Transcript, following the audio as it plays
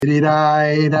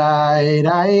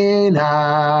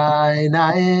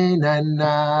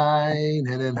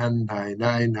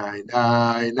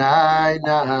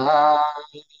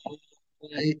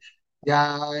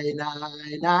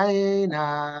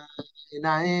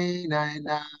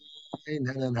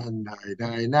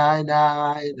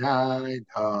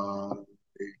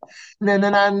Na na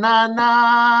na na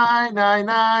na na na na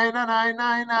na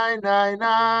na na na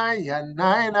na ya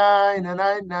na na na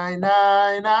na na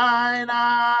na na na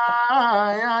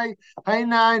ay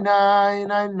na na na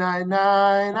na na na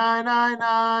na na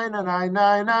na na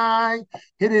na na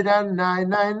hit it on nine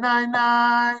nine nine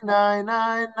nine nine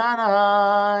nine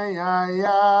nine ay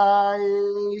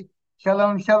ay.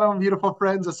 Shalom, shalom, beautiful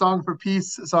friends. A song for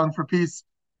peace, a song for peace.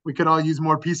 We can all use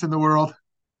more peace in the world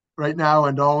right now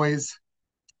and always,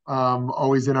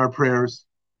 always in our prayers.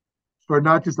 For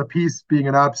not just a peace being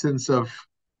an absence of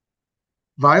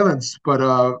violence, but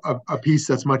a peace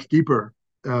that's much deeper,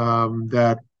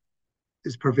 that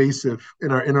is pervasive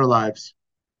in our inner lives,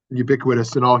 and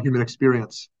ubiquitous in all human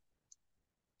experience.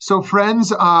 So,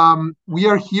 friends, we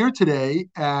are here today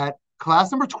at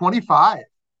class number 25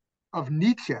 of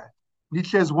Nietzsche.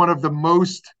 Nietzsche is one of the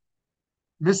most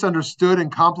misunderstood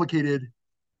and complicated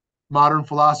modern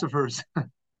philosophers.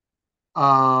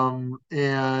 There's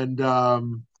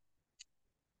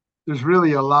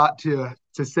really a lot to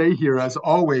say here, as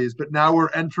always, but now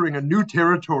we're entering a new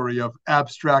territory of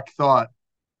abstract thought.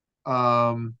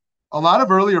 A lot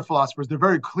of earlier philosophers, they're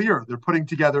very clear. They're putting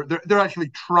together, they're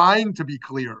actually trying to be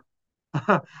clear.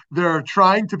 They're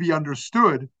trying to be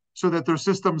understood so that their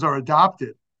systems are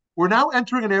adopted. We're now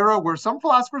entering an era where some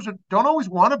philosophers don't always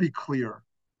want to be clear.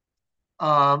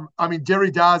 I mean,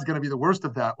 Derrida is going to be the worst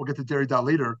of that. We'll get to Derrida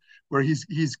later, where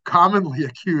he's commonly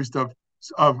accused of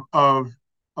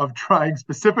trying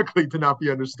specifically to not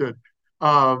be understood,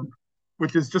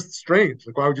 which is just strange.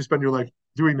 Like, why would you spend your life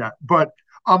doing that? But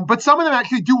some of them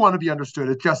actually do want to be understood.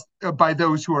 It's just by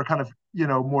those who are kind of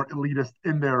more elitist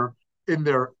in their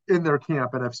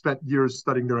camp and have spent years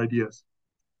studying their ideas.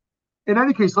 In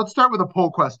any case, let's start with a poll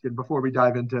question before we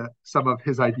dive into some of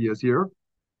his ideas here.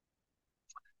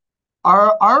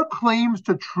 Are our claims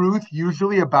to truth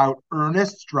usually about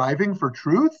earnest striving for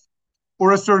truth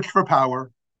or a search for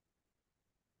power?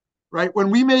 Right?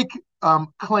 When we make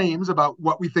claims about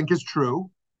what we think is true,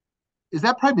 is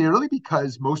that primarily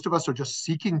because most of us are just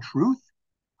seeking truth?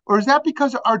 Or is that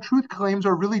because our truth claims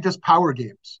are really just power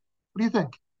games? What do you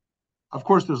think? Of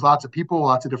course, there's lots of people,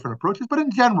 lots of different approaches, but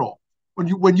in general,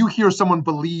 when you hear someone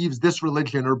believes this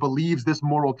religion or believes this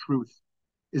moral truth,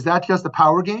 is that just a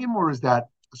power game, or is that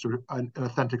sort of an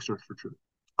authentic search for truth?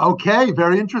 Okay,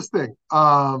 very interesting.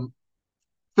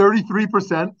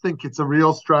 33% think it's a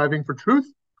real striving for truth.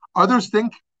 Others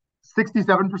think,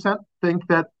 67% think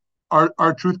that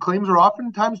our truth claims are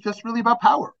oftentimes just really about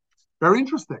power. Very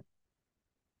interesting.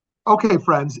 Okay,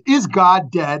 friends, is God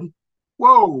dead?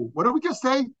 Whoa, what did we just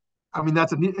say? I mean,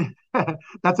 that's a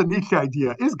Nietzsche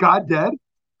idea. Is God dead?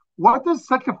 What does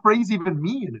such a phrase even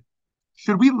mean?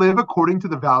 Should we live according to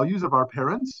the values of our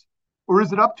parents? Or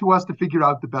is it up to us to figure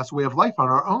out the best way of life on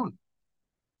our own?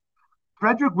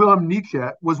 Friedrich Nietzsche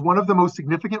was one of the most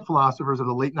significant philosophers of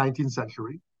the late 19th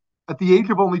century. At the age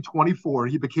of only 24,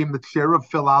 he became the chair of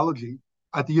philology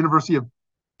at the University of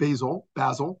Basel,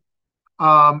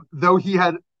 though he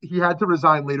had to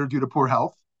resign later due to poor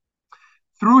health.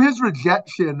 Through his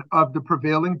rejection of the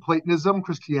prevailing Platonism,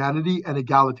 Christianity, and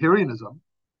egalitarianism,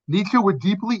 Nietzsche would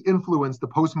deeply influence the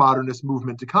postmodernist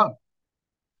movement to come.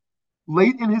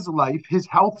 Late in his life, his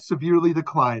health severely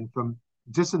declined from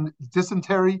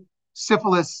dysentery,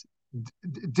 syphilis,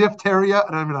 diphtheria. I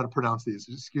don't even know how to pronounce these,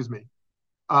 excuse me.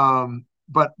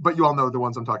 But you all know the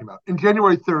ones I'm talking about. In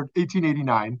January 3rd,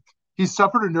 1889, he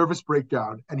suffered a nervous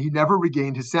breakdown and he never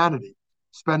regained his sanity,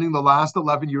 spending the last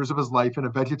 11 years of his life in a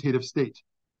vegetative state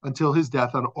until his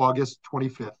death on August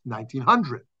 25th,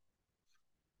 1900.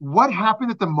 What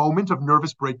happened at the moment of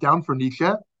nervous breakdown for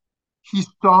Nietzsche? He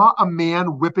saw a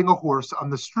man whipping a horse on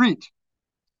the street.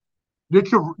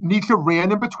 Nietzsche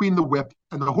ran in between the whip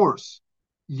and the horse,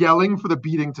 yelling for the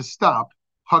beating to stop,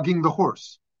 hugging the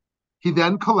horse. He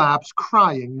then collapsed,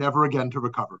 crying, never again to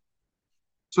recover.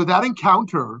 So that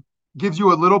encounter gives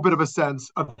you a little bit of a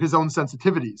sense of his own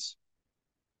sensitivities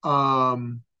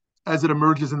as it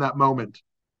emerges in that moment.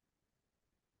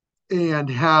 And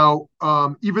how,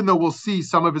 even though we'll see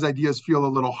some of his ideas feel a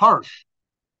little harsh,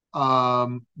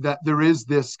 that there is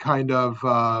this kind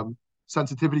of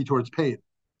sensitivity towards pain.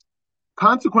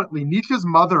 Consequently, Nietzsche's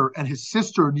mother and his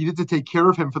sister needed to take care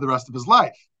of him for the rest of his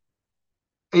life.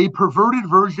 A perverted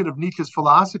version of Nietzsche's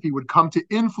philosophy would come to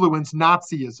influence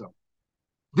Nazism.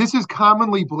 This is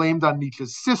commonly blamed on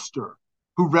Nietzsche's sister,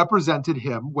 who represented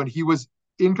him when he was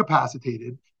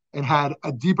incapacitated and had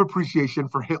a deep appreciation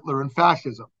for Hitler and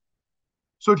fascism.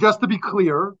 So just to be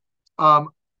clear,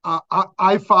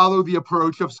 I follow the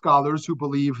approach of scholars who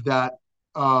believe that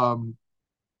the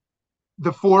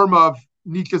form of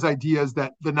Nietzsche's ideas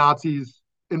that the Nazis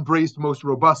embraced most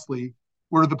robustly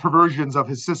were the perversions of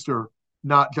his sister,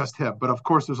 not just him. But of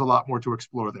course, there's a lot more to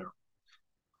explore there.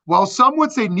 While some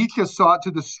would say Nietzsche sought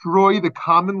to destroy the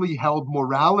commonly held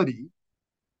morality,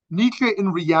 Nietzsche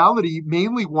in reality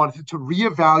mainly wanted to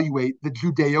reevaluate the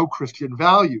Judeo-Christian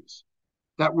values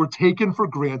that were taken for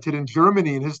granted in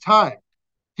Germany in his time.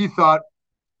 He thought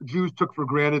Jews took for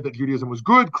granted that Judaism was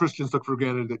good, Christians took for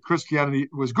granted that Christianity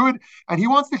was good, and he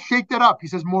wants to shake that up. He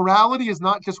says morality is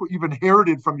not just what you've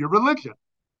inherited from your religion.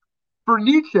 For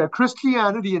Nietzsche,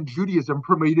 Christianity and Judaism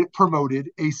promoted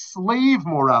a slave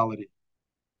morality.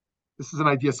 This is an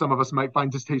idea some of us might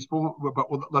find distasteful, but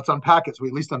let's unpack it so we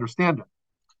at least understand it.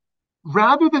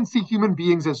 Rather than see human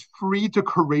beings as free to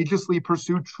courageously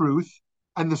pursue truth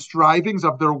and the strivings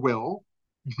of their will,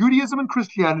 Judaism and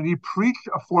Christianity preached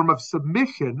a form of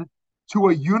submission to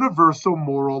a universal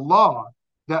moral law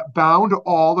that bound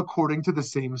all according to the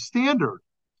same standard.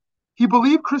 He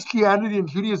believed Christianity and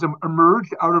Judaism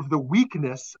emerged out of the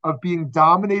weakness of being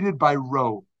dominated by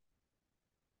Rome.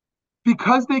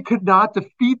 Because they could not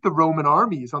defeat the Roman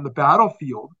armies on the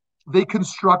battlefield, they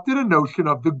constructed a notion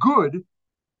of the good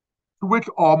to which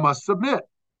all must submit.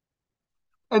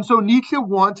 And so Nietzsche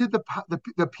wanted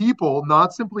the people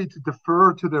not simply to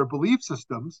defer to their belief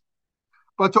systems,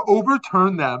 but to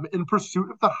overturn them in pursuit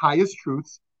of the highest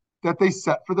truths that they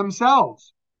set for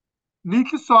themselves.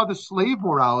 Nietzsche saw the slave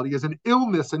morality as an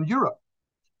illness in Europe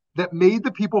that made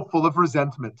the people full of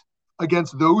resentment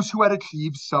against those who had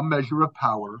achieved some measure of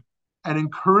power and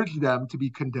encouraged them to be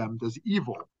condemned as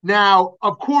evil. Now,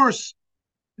 of course,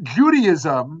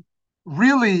 Judaism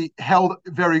really held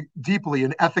very deeply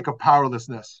an ethic of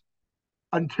powerlessness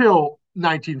until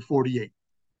 1948.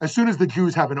 As soon as the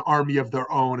Jews have an army of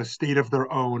their own, a state of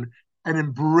their own, and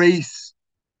embrace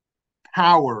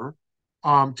power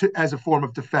as a form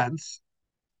of defense,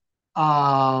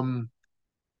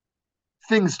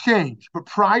 things change. But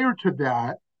prior to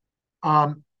that,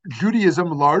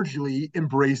 Judaism largely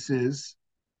embraces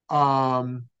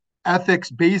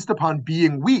ethics based upon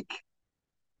being weak.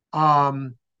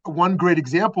 One great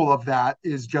example of that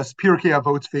is just Pirkei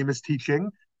Avot's famous teaching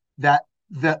that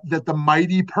the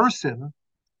mighty person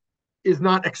is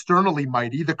not externally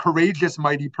mighty. The courageous,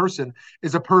 mighty person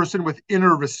is a person with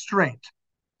inner restraint.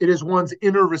 It is one's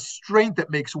inner restraint that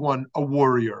makes one a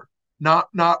warrior, not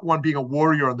one being a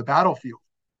warrior on the battlefield.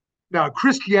 Now,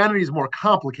 Christianity is more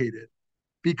complicated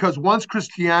because once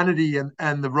Christianity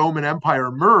and the Roman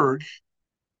Empire merge,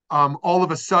 all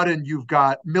of a sudden you've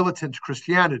got militant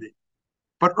Christianity.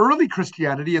 But early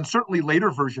Christianity, and certainly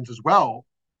later versions as well,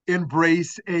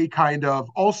 embrace a kind of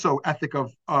also ethic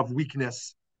of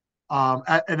weakness,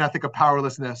 an ethic of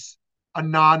powerlessness, a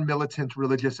non-militant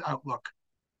religious outlook,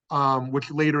 which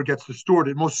later gets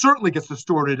distorted, most certainly gets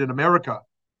distorted in America,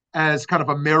 as kind of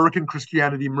American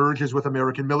Christianity merges with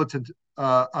American militarism.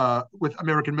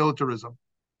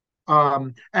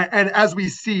 And as we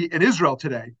see in Israel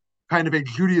today, kind of a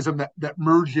Judaism that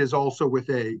merges also with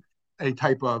a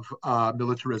type of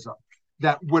militarism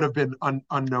that would have been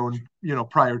unknown,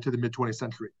 prior to the mid-20th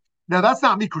century. Now, that's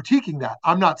not me critiquing that.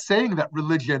 I'm not saying that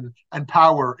religion and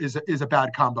power is a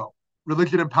bad combo.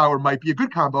 Religion and power might be a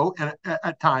good combo, and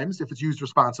at times, if it's used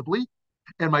responsibly,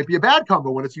 and might be a bad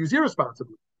combo when it's used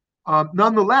irresponsibly.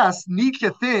 Nonetheless, Nietzsche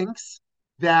thinks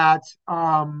that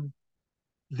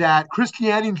that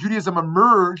Christianity and Judaism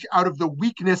emerge out of the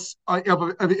weakness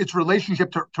of its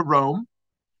relationship to Rome,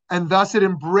 and thus it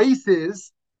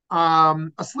embraces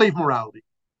a slave morality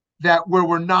where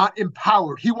we're not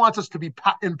empowered. He wants us to be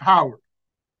empowered,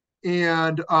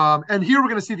 and here we're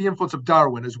going to see the influence of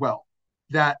Darwin as well.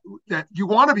 That you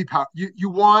want to be you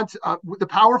want the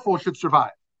powerful should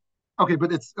survive.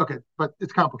 But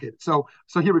it's complicated. So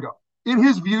here we go. In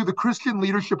his view, the Christian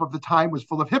leadership of the time was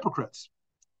full of hypocrites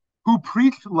who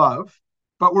preached love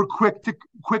but were quick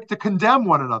to condemn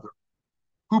one another,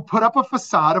 who put up a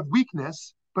facade of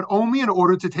weakness but only in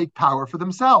order to take power for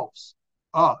themselves.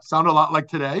 Sound a lot like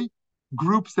today.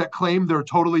 Groups that claim they're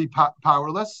totally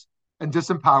powerless and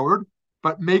disempowered,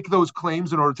 but make those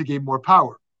claims in order to gain more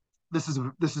power. This is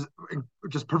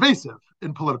just pervasive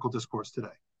in political discourse today.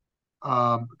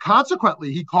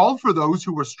 Consequently, he called for those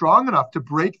who were strong enough to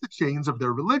break the chains of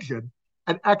their religion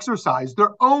and exercise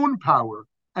their own power.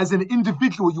 As an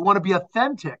individual, you want to be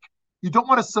authentic. You don't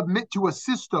want to submit to a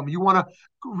system. You want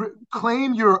to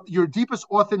claim your deepest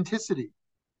authenticity.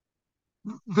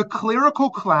 The clerical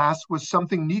class was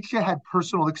something Nietzsche had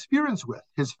personal experience with.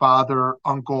 His father,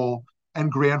 uncle,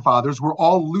 and grandfathers were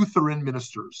all Lutheran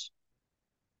ministers.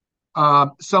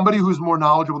 Somebody who's more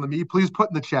knowledgeable than me, please put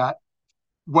in the chat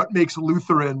what makes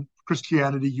Lutheran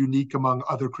Christianity unique among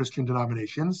other Christian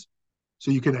denominations, so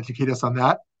you can educate us on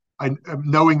that.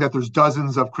 Knowing that there's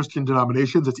dozens of Christian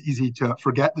denominations, it's easy to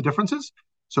forget the differences.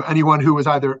 So anyone who is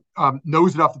either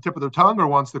knows it off the tip of their tongue or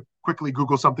wants to quickly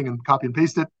Google something and copy and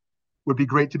paste it, would be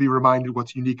great to be reminded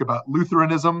what's unique about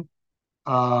Lutheranism.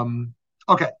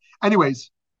 Okay,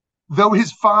 anyways, though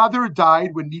his father died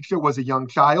when Nietzsche was a young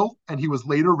child, and he was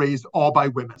later raised all by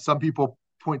women. Some people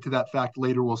point to that fact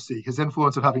later, we'll see. His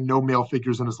influence of having no male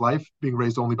figures in his life, being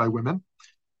raised only by women,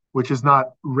 which is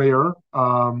not rare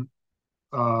to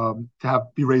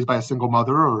be raised by a single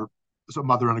mother or a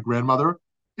mother and a grandmother.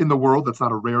 In the world, that's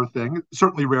not a rare thing.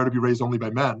 Certainly rare to be raised only by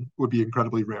men, would be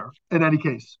incredibly rare. In any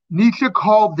case, Nietzsche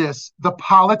called this the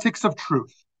politics of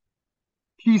truth.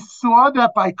 He saw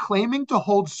that by claiming to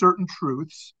hold certain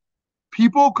truths,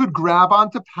 people could grab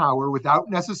onto power without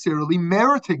necessarily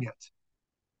meriting it.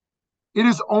 It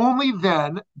is only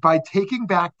then, by taking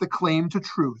back the claim to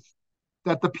truth,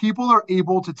 that the people are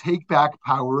able to take back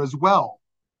power as well.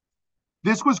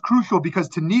 This was crucial because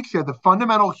to Nietzsche, the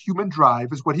fundamental human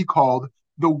drive is what he called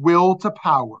the will to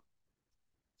power.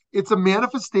 It's a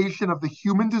manifestation of the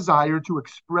human desire to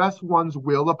express one's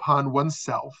will upon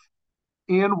oneself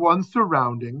and one's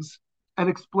surroundings, and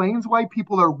explains why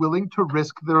people are willing to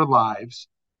risk their lives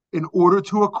in order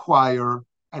to acquire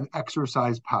and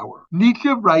exercise power. Nietzsche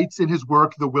writes in his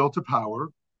work, The Will to Power,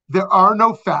 there are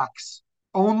no facts,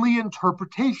 only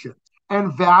interpretations,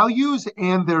 and values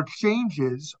and their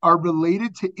changes are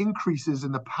related to increases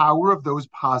in the power of those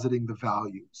positing the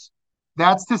values.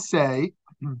 That's to say,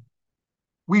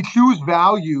 we choose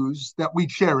values that we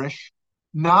cherish,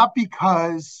 not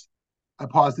because, I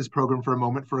pause this program for a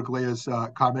moment for Aglaya's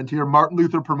comment here. Martin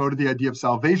Luther promoted the idea of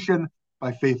salvation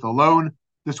by faith alone.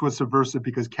 This was subversive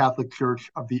because Catholic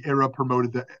Church of the era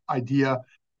promoted the idea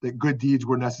that good deeds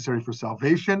were necessary for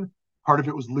salvation. Part of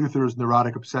it was Luther's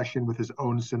neurotic obsession with his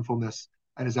own sinfulness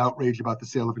and his outrage about the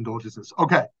sale of indulgences.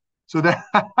 Okay, so that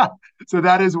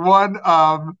that is one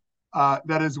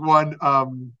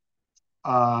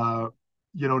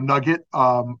nugget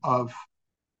of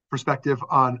perspective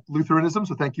on Lutheranism.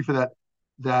 So thank you for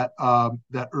that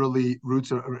early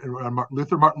roots around Martin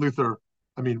Luther. Martin Luther,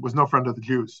 I mean, was no friend of the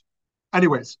Jews.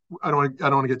 Anyways, I don't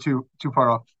want to get too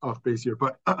far off base here,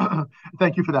 but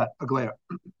thank you for that, Aglaya.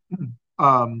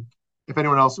 If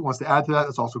anyone else wants to add to that,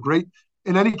 that's also great.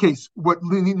 In any case, what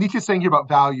Nietzsche is saying here about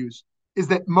values is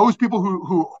that most people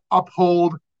who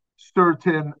uphold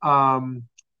certain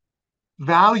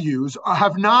values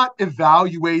have not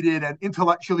evaluated and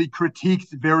intellectually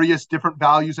critiqued various different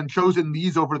values and chosen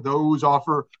these over those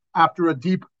after a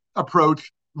deep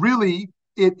approach. Really,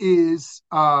 it is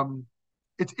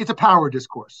it's a power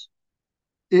discourse.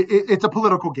 It's a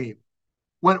political game.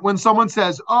 When someone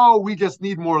says, "Oh, we just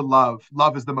need more love.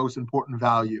 Love is the most important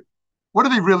value," what are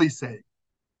they really saying?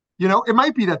 It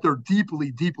might be that they're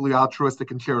deeply, deeply altruistic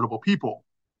and charitable people,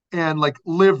 and like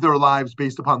live their lives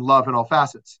based upon love in all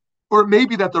facets. Or it may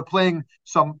be that they're playing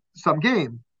some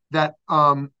game that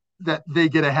they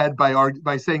get ahead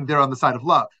by saying they're on the side of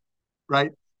love,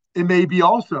 right? It may be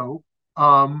also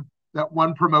that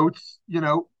one promotes,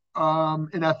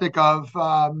 an ethic of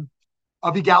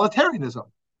egalitarianism,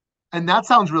 and that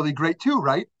sounds really great too,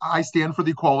 right? I stand for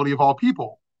the equality of all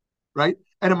people, right?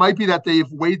 And it might be that they've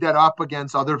weighed that up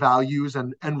against other values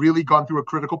and really gone through a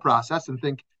critical process and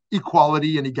think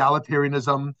equality and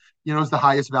egalitarianism, is the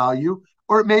highest value.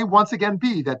 Or it may once again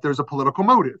be that there's a political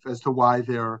motive as to why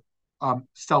they're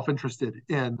self-interested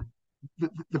in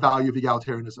the value of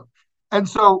egalitarianism. And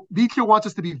so Nietzsche wants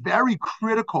us to be very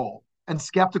critical and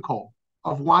skeptical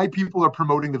of why people are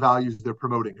promoting the values they're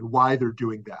promoting and why they're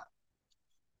doing that.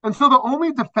 And so the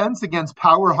only defense against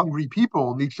power-hungry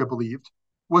people, Nietzsche believed,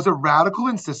 was a radical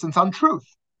insistence on truth.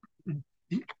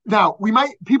 Now,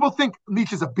 people think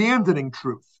Nietzsche's abandoning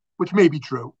truth, which may be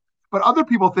true, but other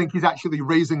people think he's actually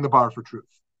raising the bar for truth.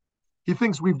 He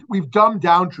thinks we've dumbed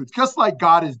down truth, just like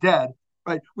God is dead,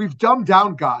 right? We've dumbed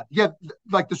down God. Yeah,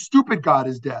 like the stupid God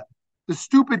is dead. The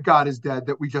stupid God is dead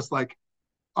that we just like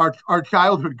our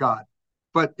childhood God.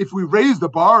 But if we raise the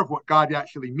bar of what God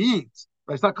actually means,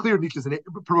 right? It's not clear Nietzsche's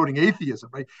promoting atheism,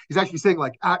 right? He's actually saying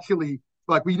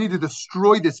we need to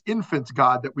destroy this infant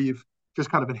God that we've just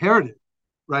kind of inherited,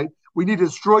 right? We need to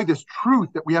destroy this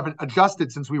truth that we haven't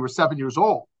adjusted since we were 7 years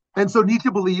old. And so Nietzsche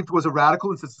believed was a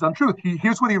radical insistence on truth.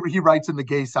 Here's what he writes in The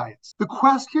Gay Science. The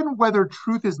question whether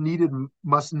truth is needed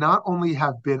must not only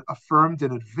have been affirmed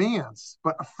in advance,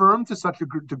 but affirmed to such a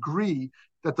degree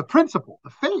that the principle, the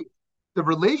faith, the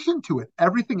relation to it,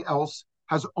 everything else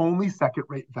has only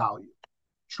second-rate value.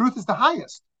 Truth is the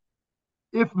highest.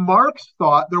 If Marx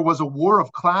thought there was a war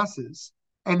of classes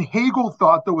and Hegel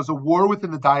thought there was a war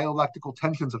within the dialectical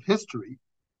tensions of history,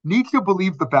 Nietzsche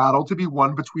believed the battle to be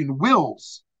one between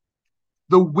wills,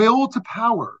 the will to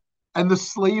power and the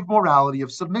slave morality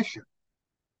of submission.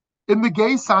 In The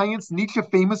Gay Science, Nietzsche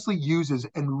famously uses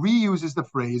and reuses the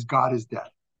phrase, God is dead.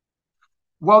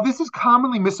 While this is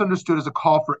commonly misunderstood as a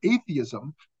call for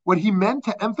atheism, what he meant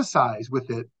to emphasize with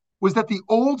it was that the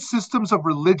old systems of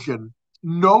religion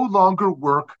no longer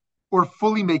work or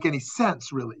fully make any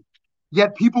sense, really.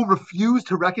 Yet people refuse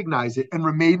to recognize it and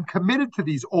remain committed to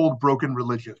these old broken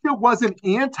religions. It wasn't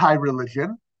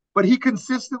anti-religion, but he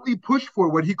consistently pushed for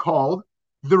what he called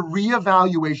the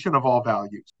reevaluation of all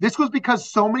values. This was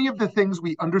because so many of the things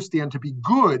we understand to be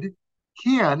good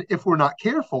can, if we're not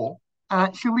careful,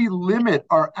 actually limit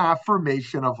our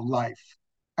affirmation of life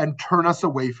and turn us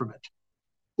away from it.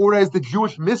 Or as the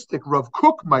Jewish mystic Rav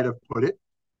Kook might have put it,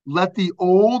 let the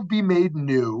old be made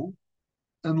new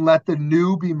and let the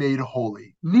new be made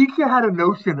holy. Nietzsche had a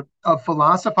notion of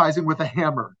philosophizing with a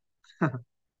hammer.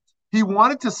 He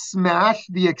wanted to smash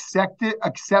the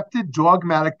accepted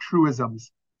dogmatic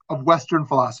truisms of Western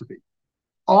philosophy,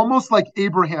 almost like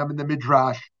Abraham in the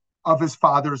Midrash of his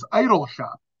father's idol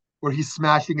shop, where he's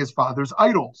smashing his father's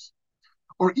idols,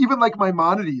 or even like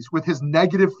Maimonides with his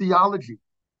negative theology.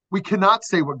 We cannot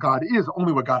say what God is,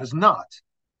 only what God is not.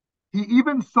 He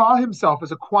even saw himself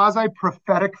as a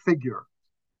quasi-prophetic figure,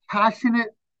 passionate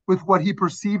with what he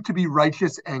perceived to be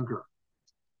righteous anger.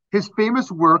 His famous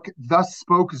work, Thus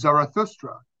Spoke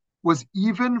Zarathustra, was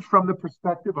even from the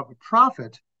perspective of a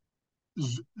prophet,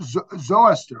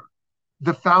 Zoroaster,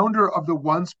 the founder of the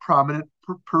once prominent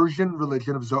Persian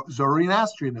religion of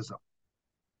Zoroastrianism.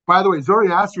 By the way,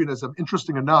 Zoroastrianism,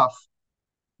 interesting enough,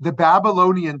 the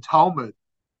Babylonian Talmud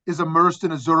is immersed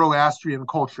in a Zoroastrian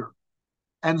culture.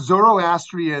 And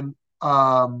Zoroastrian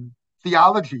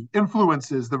theology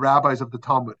influences the rabbis of the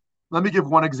Talmud. Let me give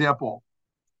one example.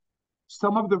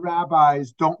 Some of the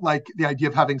rabbis don't like the idea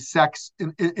of having sex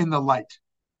in the light.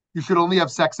 You should only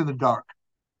have sex in the dark.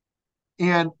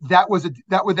 And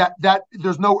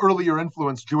there's no earlier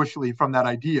influence Jewishly from that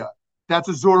idea. That's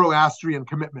a Zoroastrian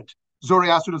commitment.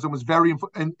 Zoroastrianism was very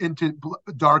into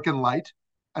dark and light,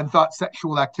 and thought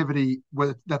sexual activity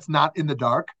that's not in the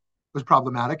dark was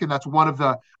problematic, and that's one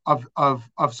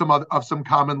of some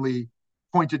commonly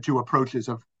pointed to approaches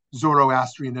of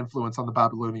Zoroastrian influence on the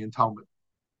Babylonian Talmud.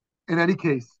 In any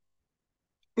case,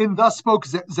 in Thus Spoke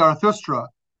Zarathustra,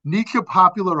 Nietzsche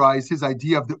popularized his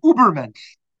idea of the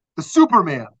Übermensch, the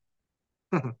Superman.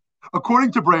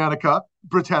 According to Britannica,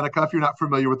 if you're not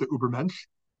familiar with the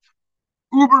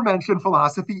Übermensch in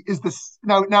philosophy is this.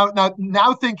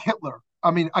 Now think Hitler.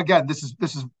 I mean, again, this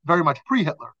is very much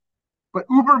pre-Hitler, but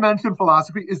Übermensch in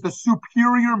philosophy is the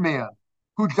superior man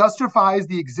who justifies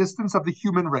the existence of the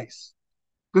human race.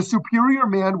 The superior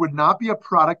man would not be a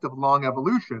product of long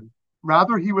evolution.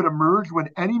 Rather, he would emerge when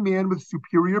any man with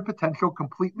superior potential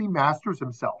completely masters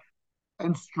himself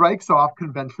and strikes off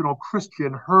conventional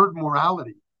Christian herd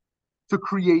morality to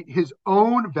create his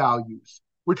own values,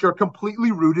 which are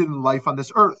completely rooted in life on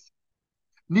this earth.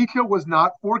 Nietzsche was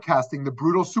not forecasting the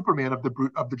brutal Superman of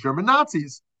the German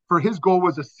Nazis, for his goal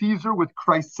was a Caesar with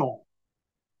Christ's soul.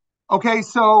 Okay,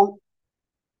 so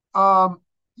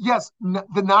yes,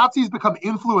 the Nazis become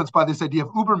influenced by this idea of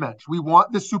Übermensch. We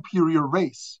want the superior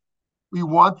race. We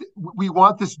want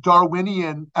this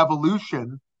Darwinian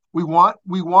evolution. We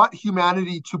want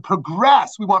humanity to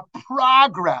progress. We want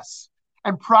progress.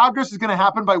 And progress is going to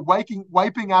happen by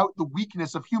wiping out the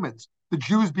weakness of humans, the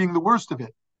Jews being the worst of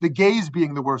it, the gays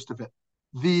being the worst of it.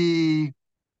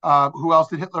 Who else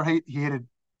did Hitler hate? He hated,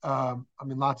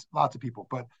 lots of people.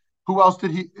 But who else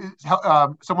did he?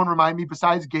 Someone remind me.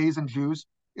 Besides gays and Jews,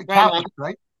 Catholics,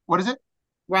 right? What is it?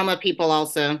 Roma people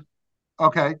also.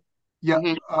 Okay, yeah.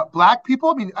 Mm-hmm. Black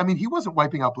people. I mean, he wasn't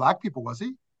wiping out black people, was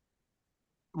he?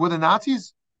 Were the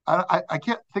Nazis? I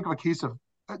can't think of a case of.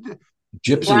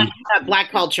 Gypsy.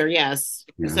 Black culture, yes.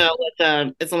 Yeah. So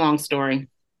it's a long story.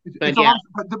 But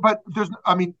but there's,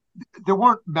 there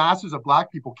weren't masses of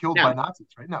black people killed by Nazis,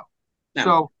 right? No.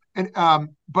 So,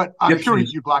 but I'm sure he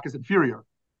viewed black as inferior,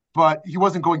 but he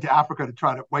wasn't going to Africa to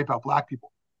try to wipe out black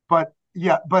people. But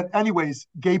yeah, but anyways,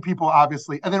 gay people,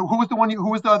 obviously. And then who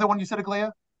was the other one you said,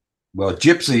 Aglaya? Well,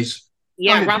 gypsies.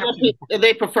 Yeah, Roma, gypsies.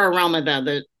 They prefer Roma, though.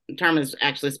 The term is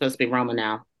actually supposed to be Roma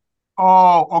now.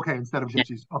 Oh, okay. Instead of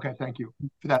gypsies. Okay, thank you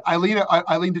for that.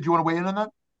 Eileen, did you want to weigh in on that?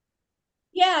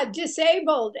 Yeah,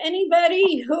 disabled.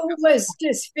 Anybody who was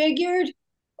disfigured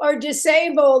or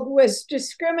disabled was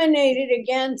discriminated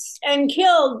against and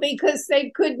killed because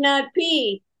they could not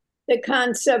be the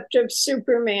concept of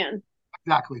Superman.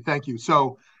 Exactly. Thank you.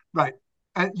 So, right.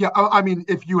 Yeah, I mean,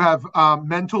 if you have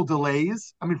mental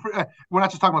delays, I mean, we're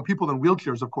not just talking about people in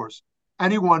wheelchairs, of course.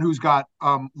 Anyone who's got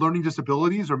learning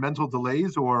disabilities or mental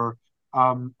delays or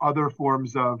other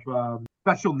forms of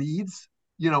special needs,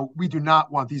 we do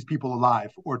not want these people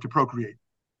alive or to procreate.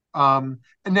 And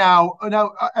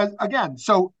again,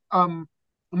 so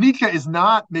Nietzsche is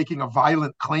not making a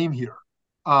violent claim here.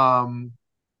 I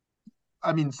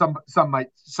mean, some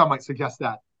might suggest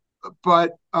that,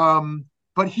 but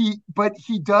he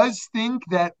does think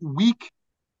that weak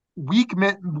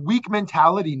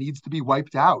mentality needs to be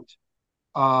wiped out.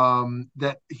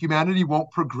 That humanity won't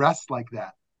progress like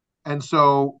that, and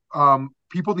so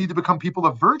people need to become people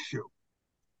of virtue.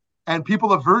 And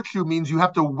people of virtue means you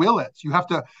have to will it. You have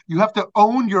to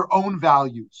own your own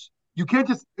values. You can't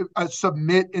just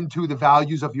submit into the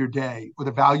values of your day or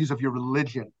the values of your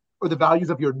religion or the values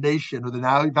of your nation or the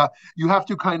value. You have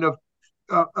to kind of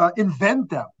invent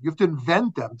them. You have to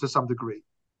invent them to some degree,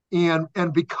 and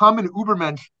become an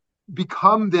Ubermensch,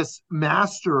 become this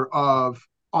master of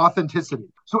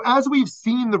authenticity. So as we've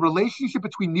seen, the relationship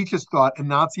between Nietzsche's thought and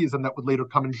Nazism that would later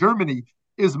come in Germany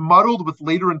is muddled with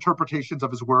later interpretations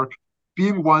of his work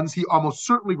being ones he almost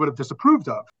certainly would have disapproved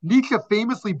of. Nietzsche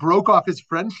famously broke off his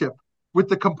friendship with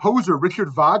the composer Richard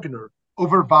Wagner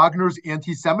over Wagner's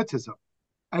anti-Semitism.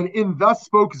 And in Thus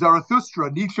Spoke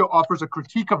Zarathustra, Nietzsche offers a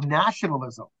critique of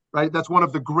nationalism, right? That's one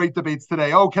of the great debates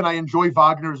today. Oh, can I enjoy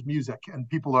Wagner's music? And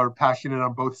people are passionate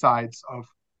on both sides of,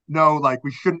 no, like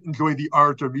we shouldn't enjoy the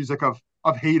art or music of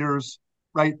haters,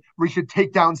 right? We should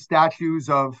take down statues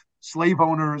of slave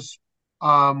owners.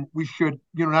 We should,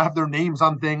 not have their names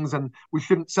on things, and we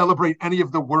shouldn't celebrate any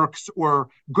of the works or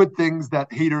good things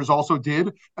that haters also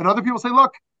did. And other people say,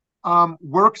 look,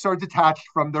 works are detached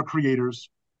from their creators,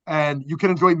 and you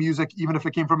can enjoy music even if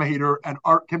it came from a hater, and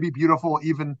art can be beautiful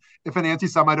even if an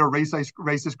anti-Semite or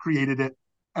racist created it.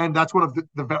 And that's one of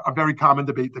a very common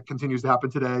debate that continues to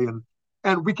happen today.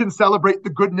 And we can celebrate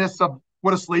the goodness of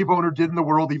what a slave owner did in the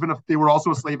world, even if they were also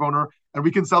a slave owner. And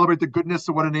we can celebrate the goodness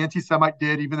of what an anti-Semite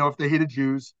did, even though if they hated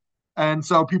Jews. And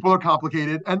so people are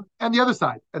complicated, and the other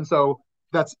side. And so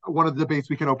that's one of the debates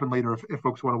we can open later if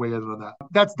folks want to weigh in on that.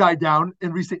 That's died down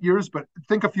in recent years, but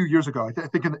think a few years ago. I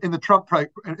think in the Trump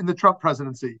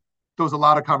presidency, there was a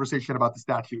lot of conversation about the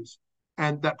statues,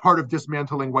 and that part of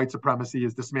dismantling white supremacy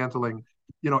is dismantling,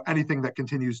 anything that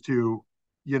continues to,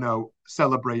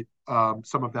 celebrate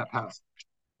some of that past.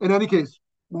 In any case,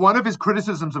 one of his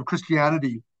criticisms of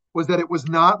Christianity was that it was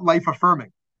not life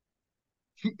affirming.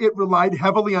 It relied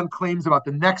heavily on claims about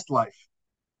the next life.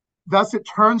 Thus, it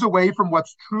turns away from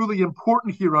what's truly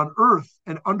important here on earth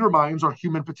and undermines our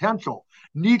human potential.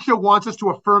 Nietzsche wants us to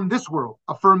affirm this world,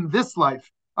 affirm this life,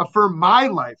 affirm my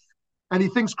life. And he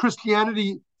thinks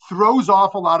Christianity throws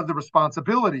off a lot of the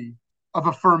responsibility of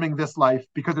affirming this life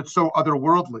because it's so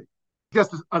otherworldly.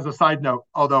 Just as a side note,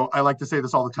 although I like to say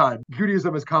this all the time,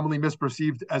 Judaism is commonly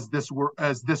misperceived as this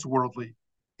worldly.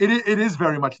 It is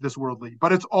very much this worldly,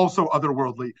 but it's also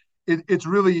otherworldly. It's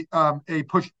really a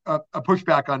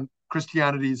pushback on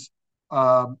Christianity's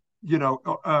focus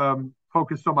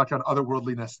so much on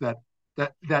otherworldliness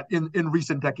that in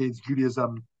recent decades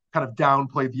Judaism kind of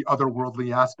downplayed the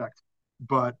otherworldly aspect.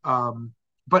 But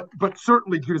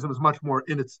certainly Judaism is much more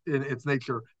in its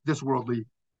nature this worldly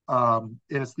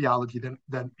in its theology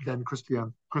than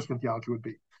Christian theology would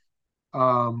be.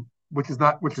 Which is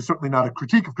certainly not a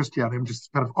critique of Christianity. I'm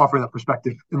just kind of offering that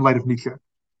perspective in light of Nietzsche.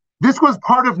 This was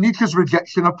part of Nietzsche's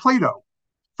rejection of Plato.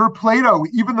 For Plato,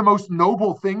 even the most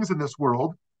noble things in this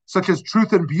world, such as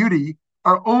truth and beauty,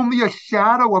 are only a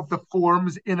shadow of the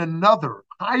forms in another,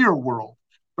 higher world,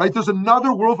 right? There's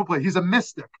another world for Plato. He's a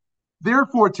mystic.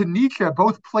 Therefore, to Nietzsche,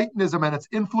 both Platonism and its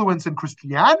influence in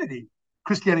Christianity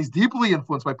is deeply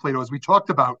influenced by Plato, as we talked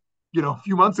about, a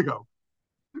few months ago.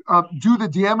 Do the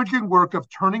damaging work of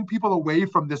turning people away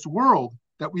from this world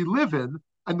that we live in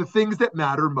and the things that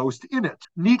matter most in it.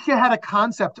 Nietzsche had a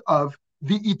concept of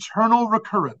the eternal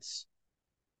recurrence.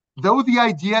 Though the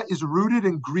idea is rooted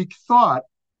in Greek thought,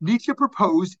 Nietzsche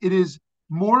proposed it is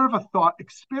more of a thought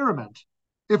experiment.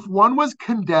 If one was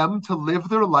condemned to live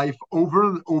their life over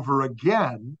and over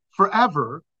again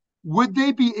forever, would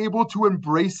they be able to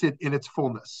embrace it in its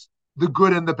fullness, the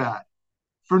good and the bad?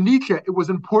 For Nietzsche, it was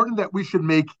important that we should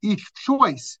make each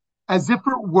choice as if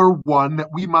it were one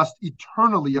that we must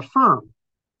eternally affirm.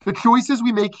 The choices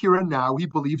we make here and now, he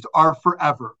believed, are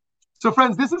forever. So,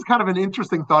 friends, this is kind of an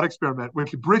interesting thought experiment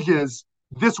which bridges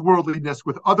this worldliness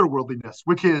with otherworldliness,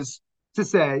 which is to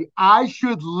say, I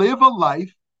should live a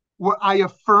life where I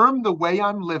affirm the way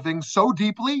I'm living so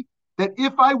deeply that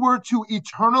if I were to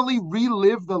eternally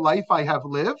relive the life I have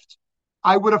lived,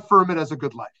 I would affirm it as a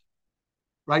good life,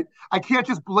 right? I can't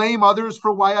just blame others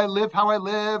for why I live how I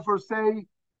live, or say,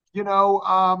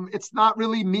 it's not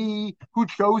really me who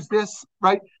chose this,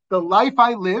 right? The life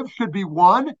I live should be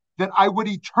one that I would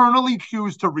eternally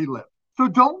choose to relive. So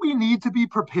don't we need to be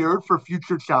prepared for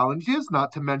future challenges,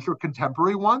 not to mention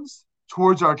contemporary ones,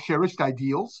 towards our cherished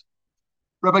ideals?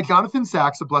 Rabbi Jonathan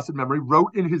Sacks, of blessed memory,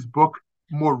 wrote in his book,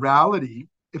 Morality,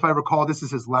 if I recall, this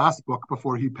is his last book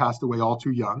before he passed away all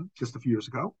too young, just a few years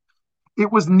ago.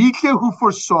 It was Nietzsche who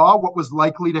foresaw what was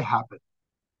likely to happen.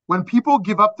 When people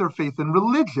give up their faith in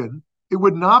religion, it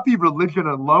would not be religion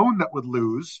alone that would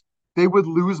lose. They would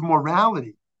lose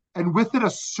morality, and with it a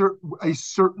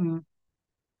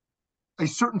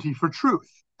certainty for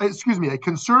truth. A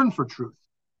concern for truth.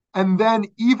 And then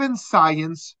even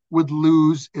science would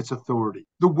lose its authority.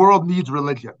 The world needs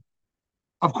religion.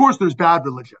 Of course, there's bad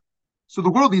religion. So the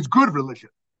world needs good religion.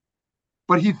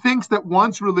 But he thinks that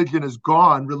once religion is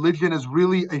gone, religion is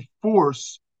really a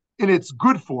force in its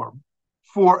good form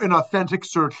for an authentic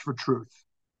search for truth.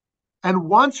 And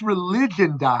once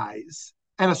religion dies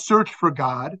and a search for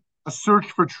God, a search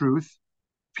for truth,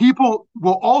 people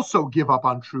will also give up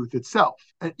on truth itself,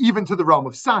 and even to the realm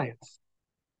of science.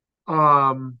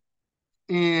 And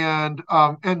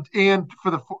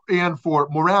for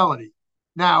morality.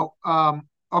 Now,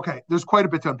 okay, there's quite a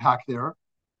bit to unpack there,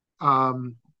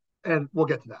 and we'll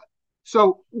get to that.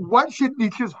 So, what should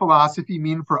Nietzsche's philosophy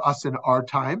mean for us in our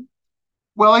time?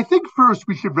 Well, I think first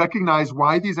we should recognize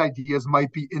why these ideas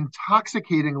might be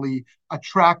intoxicatingly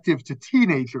attractive to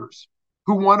teenagers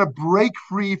who want to break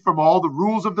free from all the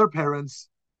rules of their parents,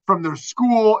 from their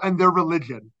school and their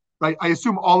religion, right? I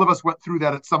assume all of us went through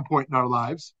that at some point in our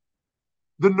lives.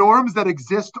 The norms that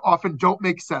exist often don't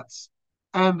make sense.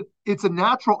 And it's a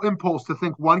natural impulse to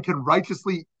think one can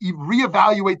righteously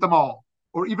reevaluate them all,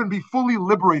 or even be fully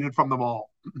liberated from them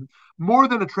all. More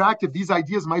than attractive, these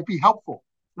ideas might be helpful,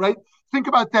 right? Think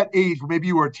about that age, maybe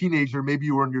you were a teenager, maybe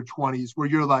you were in your 20s, where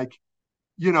you're like,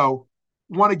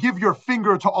 want to give your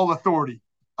finger to all authority.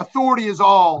 Authority is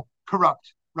all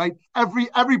corrupt, right?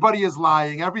 Everybody is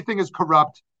lying. Everything is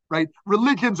corrupt, right?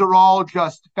 Religions are all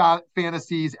just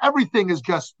fantasies. Everything is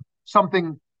just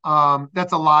something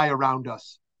that's a lie around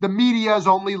us. The media is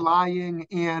only lying,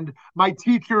 and my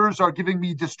teachers are giving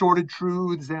me distorted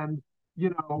truths, and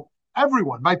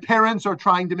everyone. My parents are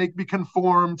trying to make me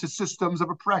conform to systems of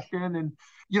oppression, and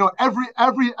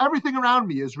everything around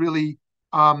me is really.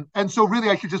 And so really,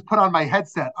 I should just put on my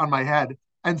headset on my head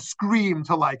and scream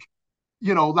to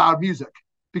loud music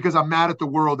because I'm mad at the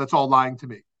world that's all lying to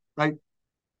me, right?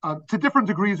 To different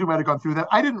degrees, we might have gone through that.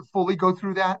 I didn't fully go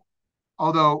through that,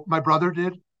 although my brother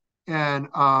did, and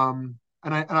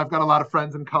I've got a lot of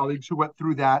friends and colleagues who went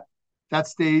through that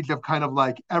stage of kind of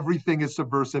like everything is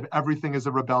subversive, everything is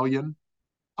a rebellion,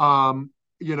 and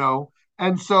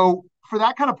so for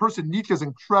that kind of person, Nietzsche is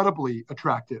incredibly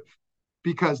attractive,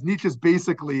 because Nietzsche's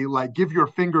basically like give your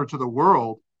finger to the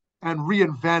world and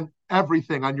reinvent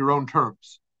everything on your own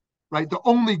terms, right? The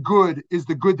only good is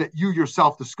the good that you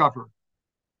yourself discover,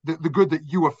 the good that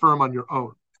you affirm on your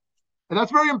own. And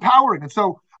that's very empowering. And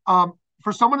so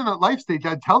for someone in that life stage,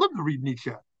 I'd tell them to read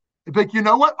Nietzsche. It'd be like, you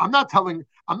know what? I'm not going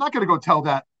to go tell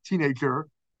that teenager,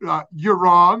 you're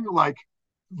wrong. Like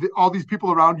all these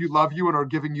people around you love you and are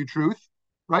giving you truth.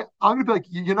 Right? I'm going to be like,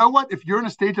 you know what? If you're in a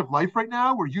stage of life right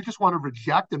now where you just want to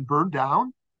reject and burn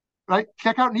down, right?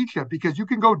 Check out Nietzsche, because you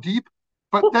can go deep,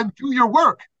 but then do your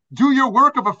work. Do your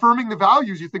work of affirming the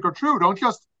values you think are true. Don't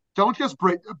just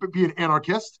be an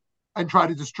anarchist and try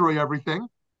to destroy everything.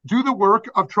 Do the work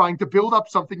of trying to build up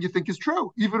something you think is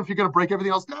true, even if you're going to break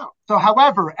everything else down. So,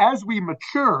 however, as we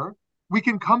mature, we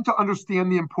can come to understand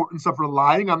the importance of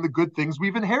relying on the good things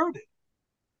we've inherited,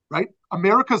 right?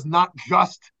 America's not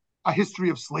just a history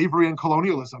of slavery and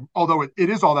colonialism, although it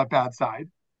is all that bad side,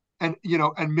 and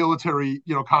military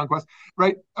conquest,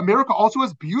 right? America also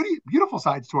has beautiful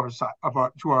sides to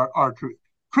our truth.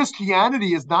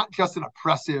 Christianity is not just an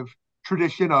oppressive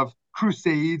tradition of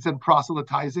crusades and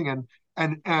proselytizing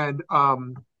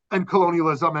and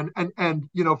colonialism and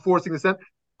forcing this in.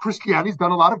 Christianity's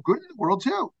done a lot of good in the world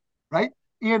too, right?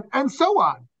 And so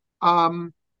on.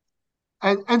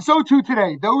 And so too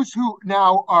today, those who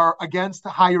now are against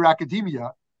higher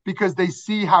academia because they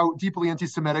see how deeply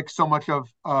anti-Semitic so much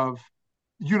of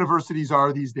universities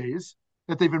are these days,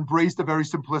 that they've embraced a very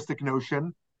simplistic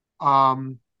notion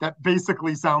that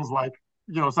basically sounds like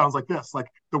this. Like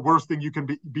the worst thing you can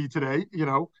be today,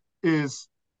 is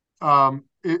a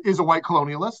white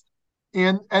colonialist,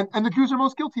 and the Jews are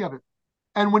most guilty of it.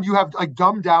 And when you have like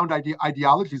dumbed down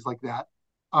ideologies like that,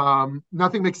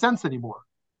 nothing makes sense anymore.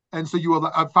 And so you will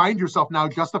find yourself now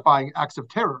justifying acts of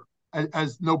terror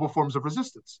as noble forms of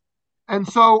resistance. And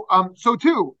so,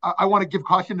 too, I want to give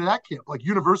caution to that camp. Like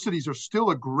universities are still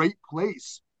a great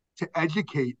place to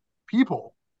educate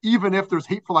people, even if there's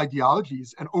hateful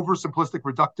ideologies and oversimplistic,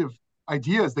 reductive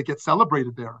ideas that get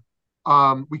celebrated there.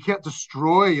 We can't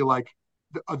destroy like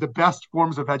the best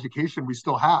forms of education we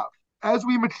still have. As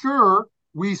we mature,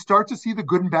 we start to see the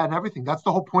good and bad in everything. That's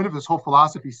the whole point of this whole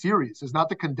philosophy series, is not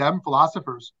to condemn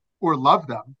philosophers or love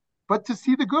them, but to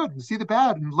see the good and see the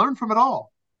bad and learn from it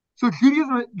all. So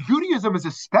Judaism is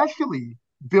especially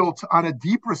built on a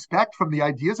deep respect from the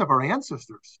ideas of our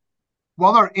ancestors.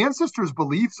 While our ancestors'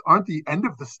 beliefs aren't the end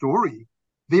of the story,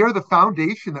 they are the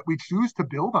foundation that we choose to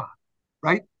build on,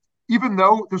 right? Even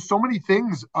though there's so many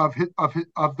things of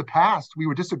the past we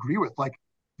would disagree with, like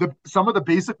some of the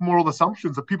basic moral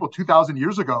assumptions of people 2,000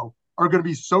 years ago are going to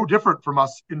be so different from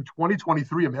us in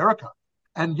 2023 America.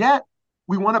 And yet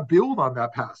we want to build on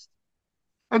that past.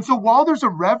 And so while there's a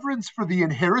reverence for the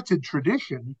inherited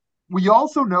tradition, we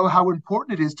also know how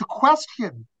important it is to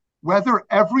question whether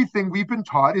everything we've been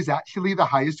taught is actually the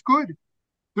highest good.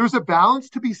 There's a balance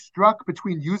to be struck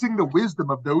between using the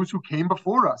wisdom of those who came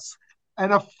before us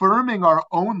and affirming our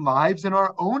own lives in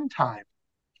our own time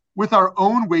with our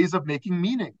own ways of making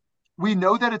meaning. We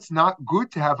know that it's not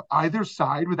good to have either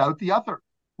side without the other.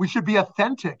 We should be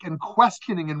authentic and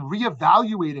questioning and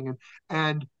reevaluating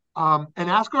and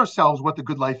ask ourselves what the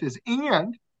good life is.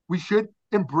 And we should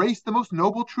embrace the most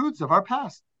noble truths of our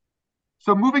past.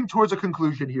 So moving towards a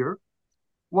conclusion here,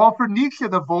 while for Nietzsche,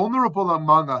 the vulnerable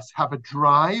among us have a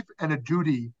drive and a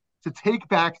duty to take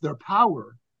back their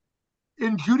power,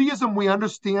 in Judaism, we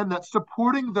understand that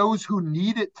supporting those who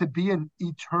need it to be an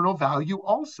eternal value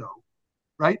also,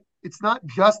 right? It's not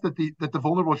just that the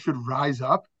vulnerable should rise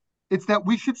up. It's that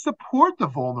we should support the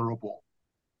vulnerable,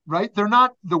 right? They're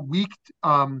not the weak,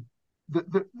 they're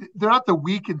not the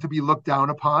weak and to be looked down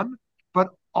upon, but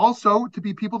also to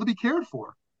be people to be cared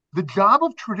for. The job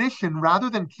of tradition, rather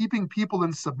than keeping people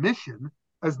in submission,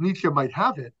 as Nietzsche might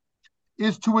have it,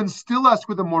 is to instill us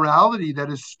with a morality that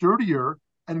is sturdier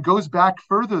and goes back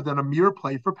further than a mere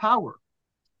play for power.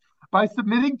 By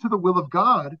submitting to the will of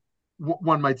God,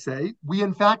 one might say, we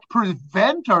in fact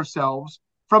prevent ourselves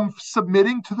from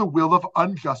submitting to the will of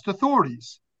unjust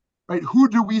authorities, right? Who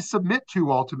do we submit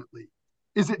to ultimately?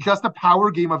 Is it just a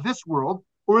power game of this world,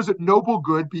 or is it noble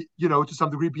good, to some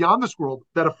degree beyond this world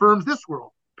that affirms this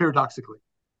world, paradoxically?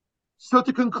 So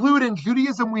to conclude, in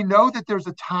Judaism, we know that there's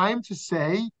a time to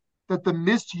say that the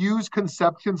misused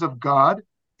conceptions of God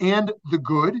and the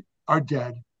good are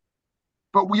dead.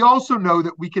 But we also know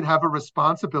that we can have a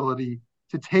responsibility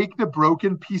to take the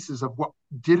broken pieces of what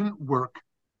didn't work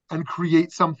and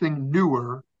create something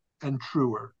newer and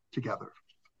truer together.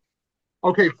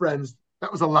 Okay, friends,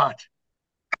 that was a lot.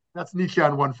 That's Nietzsche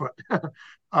on one foot.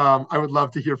 I would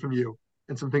love to hear from you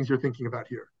and some things you're thinking about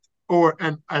here.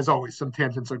 And as always, some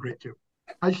tangents are great too.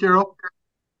 Hi, Cheryl.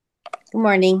 Good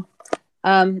morning.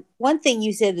 One thing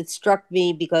you said that struck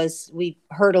me, because we've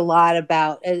heard a lot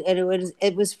about, and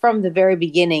it was from the very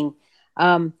beginning.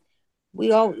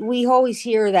 We always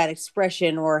hear that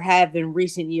expression, or have in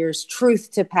recent years,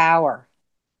 truth to power.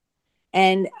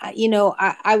 And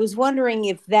I was wondering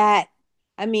if that.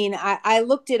 I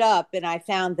looked it up and I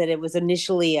found that it was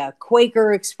initially a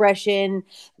Quaker expression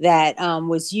that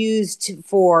was used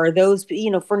for those,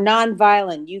 for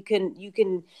nonviolent. You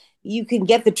can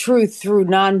get the truth through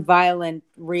nonviolent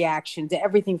reaction to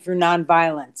everything, through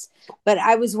nonviolence. But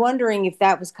I was wondering if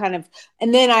that was kind of,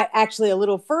 and then I actually, a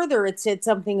little further, it said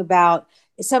something about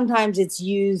sometimes it's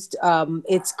used,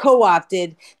 it's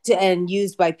co-opted and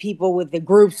used by people with the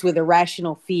groups with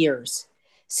irrational fears.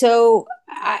 So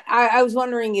I was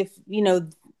wondering if,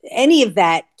 any of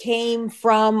that came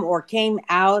from or came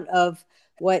out of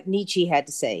what Nietzsche had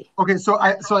to say. Okay, so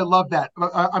I love that.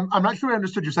 I'm not sure I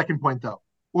understood your second point, though.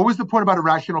 What was the point about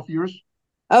irrational fears?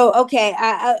 Oh, okay.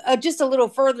 Just a little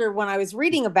further, when I was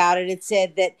reading about it, it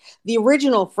said that the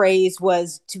original phrase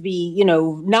was to be,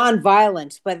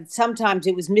 nonviolent, but sometimes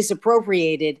it was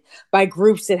misappropriated by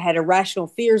groups that had irrational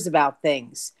fears about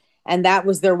things. And that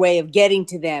was their way of getting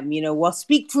to them,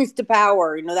 speak truth to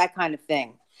power, that kind of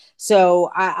thing.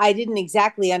 So I didn't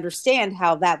exactly understand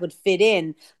how that would fit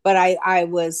in, but I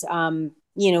was,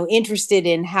 interested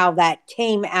in how that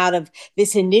came out of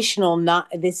this initial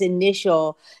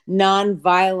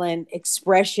nonviolent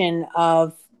expression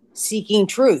of seeking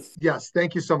truth. Yes,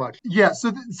 thank you so much. Yeah,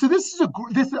 so this is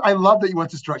I love that you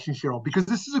went this direction, Cheryl, because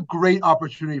this is a great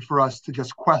opportunity for us to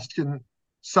just question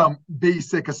some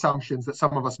basic assumptions that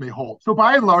some of us may hold. So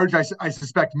by and large, I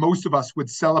suspect most of us would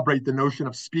celebrate the notion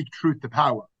of speak truth to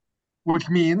power, which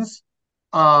means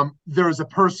there is a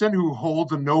person who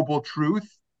holds a noble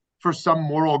truth for some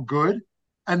moral good,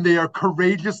 and they are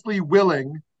courageously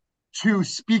willing to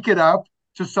speak it up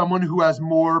to someone who has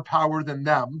more power than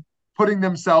them, putting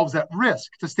themselves at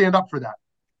risk to stand up for that.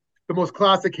 The most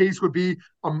classic case would be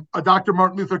a Dr.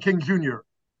 Martin Luther King Jr.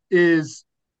 is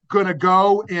going to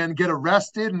go and get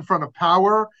arrested in front of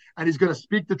power, and he's going to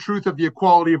speak the truth of the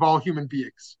equality of all human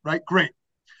beings, right? Great.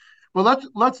 Well,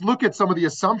 let's look at some of the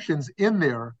assumptions in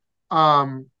there.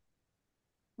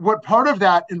 What part of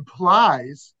that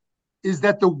implies is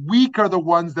that the weak are the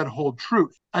ones that hold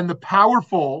truth, and the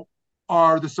powerful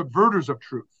are the subverters of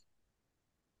truth.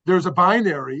 There's a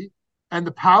binary, and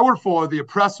the powerful are the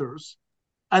oppressors,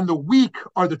 and the weak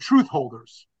are the truth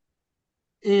holders.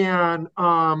 And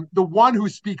the one who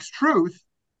speaks truth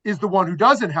is the one who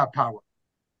doesn't have power.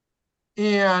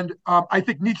 And I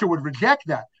think Nietzsche would reject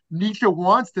that. Nietzsche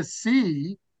wants to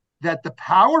see that the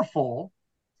powerful,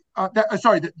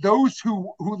 that those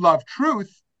who love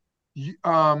truth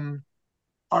are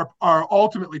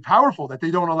ultimately powerful, that they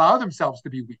don't allow themselves to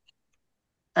be weak.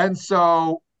 And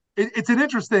so it's an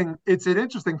interesting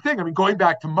thing. I mean, going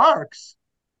back to Marx,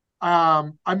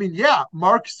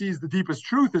 Marx sees the deepest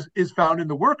truth is found in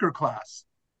the worker class,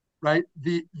 right?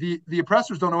 The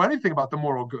oppressors don't know anything about the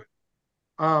moral good.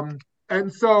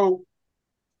 And so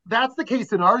that's the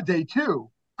case in our day too.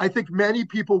 I think many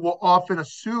people will often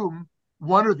assume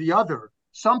one or the other.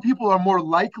 Some people are more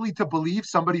likely to believe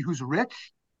somebody who's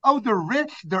rich. Oh, they're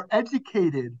rich, they're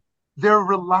educated, they're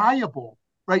reliable,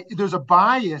 right? There's a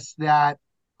bias that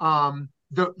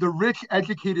the rich,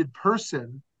 educated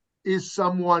person is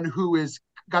someone who is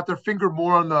got their finger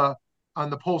more on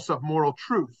the pulse of moral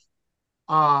truth.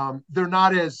 They're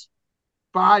not as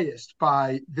biased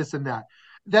by this and that.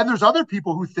 Then there's other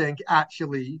people who think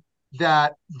actually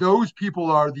that those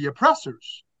people are the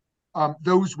oppressors,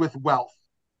 those with wealth,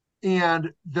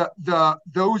 and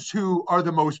those who are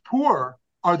the most poor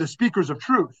are the speakers of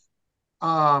truth,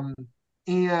 and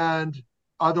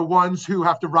are the ones who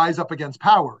have to rise up against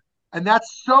power. And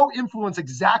that's so influenced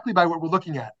exactly by what we're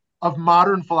looking at of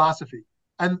modern philosophy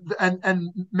and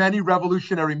many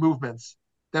revolutionary movements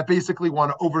that basically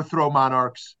want to overthrow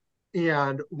monarchs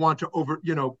and want to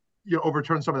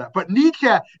overturn some of that. But Nietzsche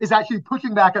is actually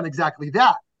pushing back on exactly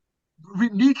that.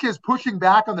 Nietzsche is pushing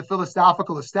back on the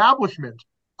philosophical establishment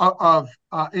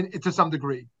to some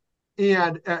degree,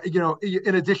 and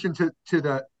in addition to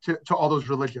all those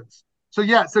religions. So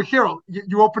Cheryl,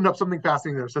 you opened up something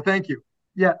fascinating there. So thank you.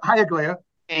 Yeah, hi Aglaia.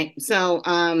 Okay, so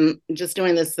just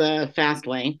doing this the fast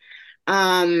way.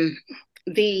 So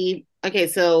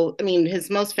I mean, his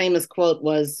most famous quote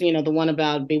was, the one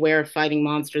about beware of fighting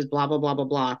monsters, blah blah blah blah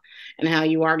blah, and how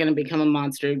you are going to become a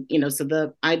monster. So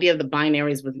the idea of the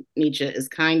binaries with Nietzsche is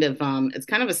kind of it's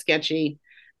kind of a sketchy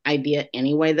idea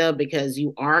anyway, though, because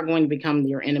you are going to become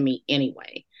your enemy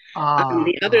anyway.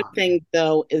 The other thing,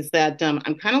 though, is that I'm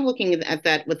kind of looking at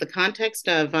that with the context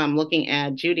of looking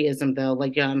at Judaism, though,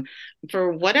 like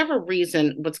for whatever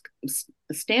reason, what's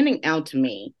standing out to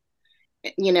me,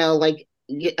 like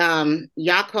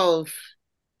Yaakov,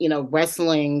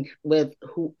 wrestling with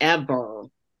whoever,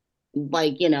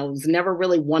 it's never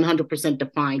really 100%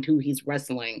 defined who he's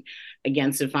wrestling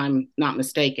against, if I'm not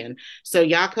mistaken. So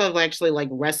Yaakov actually like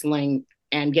wrestling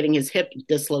and getting his hip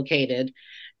dislocated,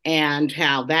 and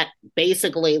how that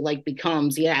basically like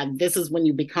becomes, this is when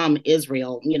you become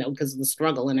Israel, because of the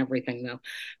struggle and everything, though.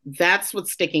 That's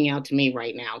what's sticking out to me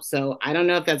right now. So I don't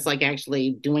know if that's like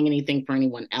actually doing anything for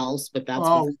anyone else, but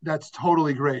that's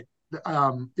totally great.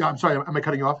 I'm sorry, am I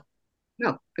cutting you off?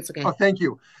 No, it's okay. Oh, thank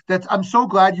you. I'm so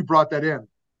glad you brought that in,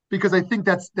 because I think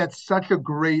that's such a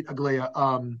great,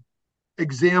 Aglaia,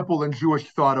 example in Jewish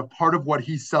thought of part of what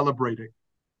he's celebrating.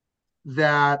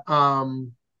 That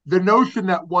the notion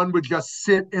that one would just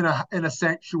sit in a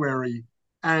sanctuary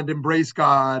and embrace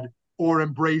God or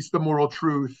embrace the moral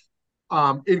truth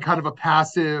in kind of a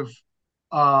passive,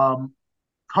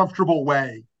 comfortable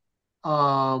way,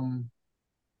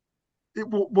 it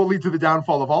will lead to the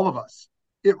downfall of all of us.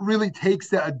 It really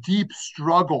takes a deep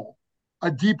struggle, a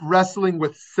deep wrestling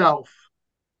with self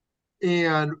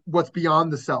and what's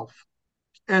beyond the self,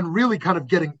 and really kind of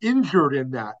getting injured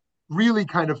in that, really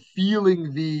kind of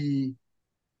feeling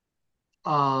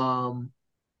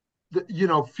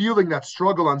feeling that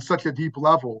struggle on such a deep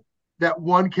level that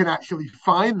one can actually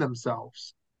find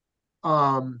themselves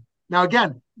Now,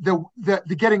 again, the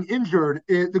getting injured,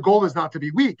 the goal is not to be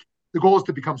weak. The goal is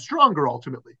to become stronger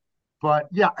ultimately. But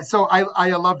yeah, so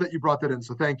I love that you brought that in.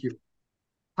 So thank you.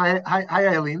 Hi,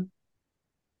 Eileen.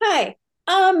 Hi.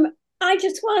 I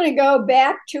just want to go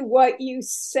back to what you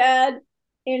said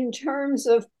in terms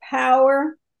of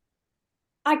power.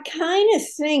 I kind of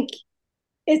think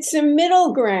it's a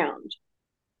middle ground.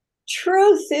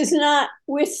 Truth is not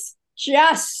with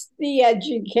just the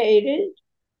educated,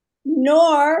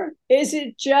 nor is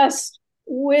it just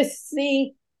with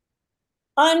the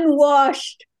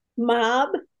unwashed mob.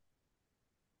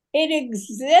 It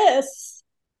exists,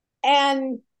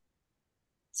 and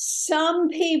some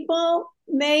people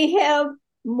may have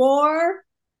more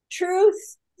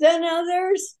truth than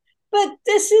others, but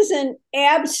this is an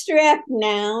abstract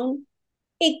noun.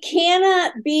 It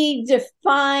cannot be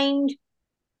defined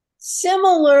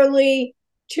similarly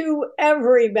to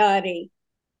everybody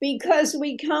because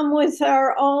we come with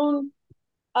our own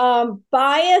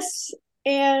bias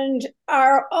and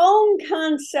our own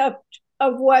concept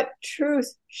of what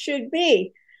truth should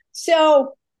be.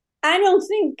 So I don't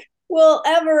think we'll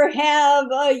ever have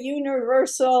a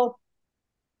universal,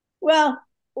 well,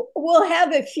 we'll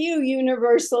have a few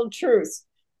universal truths,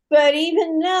 but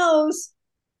even those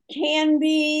can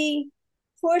be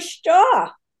pushed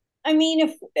off. I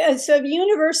mean, if so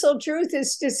universal truth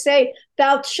is to say,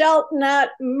 thou shalt not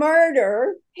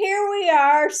murder, here we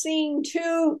are seeing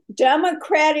two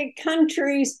democratic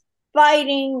countries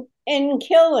fighting and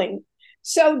killing.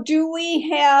 So do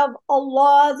we have a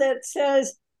law that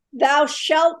says, thou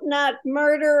shalt not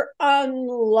murder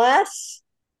unless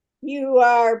you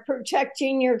are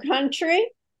protecting your country?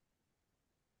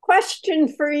 Question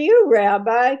for you,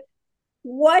 Rabbi.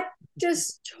 What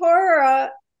does Torah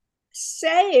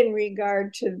say in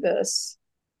regard to this?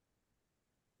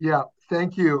 Yeah,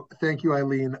 thank you,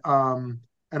 Eileen. And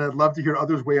I'd love to hear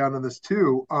others weigh on this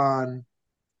too. On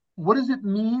what does it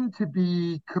mean to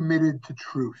be committed to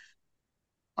truth,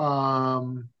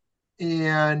 and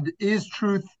is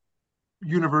truth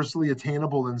universally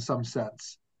attainable in some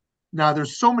sense? Now,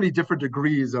 there's so many different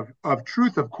degrees of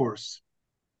truth, of course.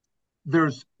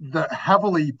 There's the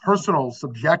heavily personal,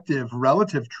 subjective,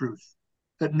 relative truth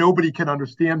that nobody can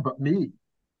understand but me.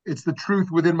 It's the truth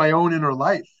within my own inner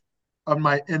life, of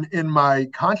my in my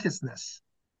consciousness,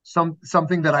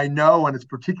 something that I know and it's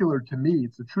particular to me.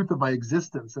 It's the truth of my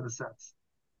existence in a sense.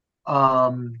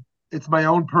 It's my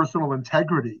own personal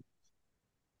integrity.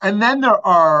 And then there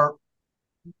are,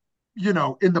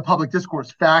 in the public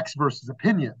discourse, facts versus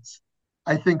opinions.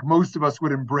 I think most of us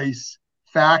would embrace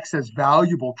facts as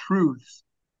valuable truths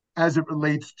as it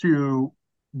relates to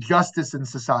justice in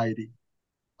society.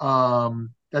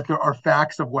 That there are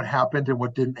facts of what happened and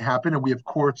what didn't happen, and we have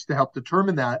courts to help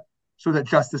determine that so that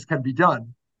justice can be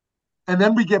done. And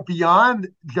then we get beyond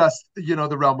just,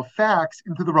 the realm of facts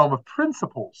into the realm of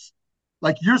principles.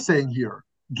 Like you're saying here,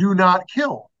 do not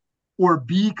kill, or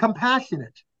be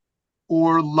compassionate,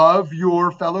 or love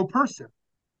your fellow person.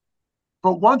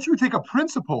 But once you take a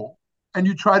principle and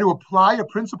you try to apply a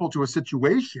principle to a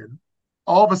situation,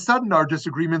 all of a sudden our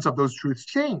disagreements of those truths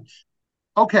change.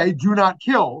 Okay, do not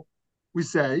kill, we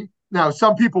say. Now,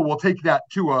 some people will take that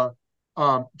to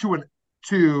an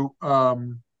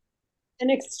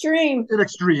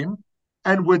extreme,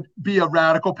 and would be a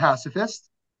radical pacifist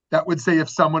that would say if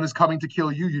someone is coming to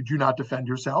kill you, you do not defend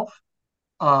yourself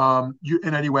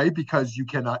in any way because you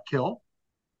cannot kill.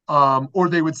 Or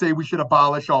they would say we should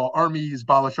abolish all armies,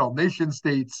 abolish all nation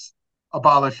states,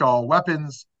 abolish all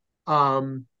weapons.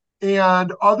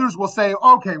 And others will say,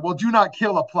 okay, well, do not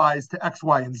kill applies to X,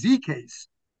 Y, and Z case,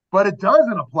 but it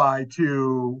doesn't apply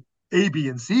to A, B,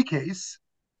 and C case.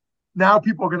 Now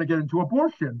people are going to get into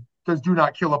abortion. Does do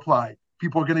not kill apply?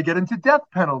 People are going to get into death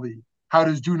penalty. How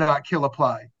does do not kill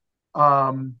apply?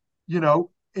 And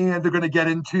they're going to get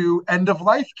into end of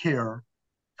life care.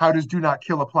 How does do not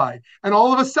kill apply? And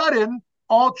all of a sudden,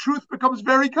 all truth becomes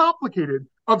very complicated.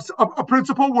 Of a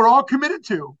principle we're all committed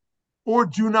to. Or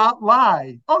do not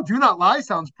lie. Oh, do not lie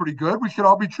sounds pretty good. We should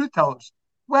all be truth tellers.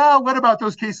 Well, what about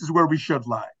those cases where we should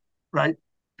lie, right?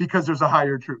 Because there's a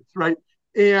higher truth, right?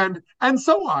 And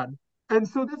so on. And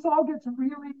so this all gets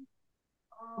really,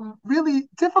 really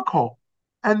difficult.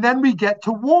 And then we get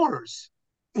to wars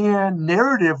and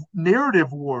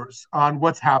narrative wars on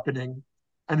what's happening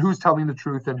and who's telling the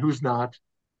truth and who's not.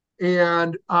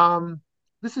 And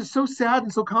this is so sad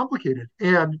and so complicated.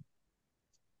 And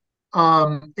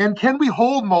can we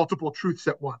hold multiple truths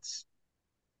at once?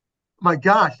 My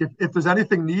gosh, if there's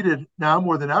anything needed now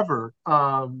more than ever,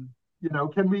 can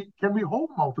we hold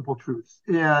multiple truths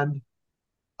and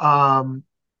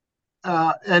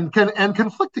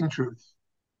conflicting truths?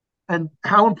 and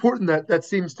how important that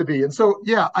seems to be. And so,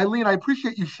 yeah, Eileen, I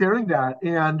appreciate you sharing that.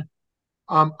 And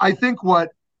I think what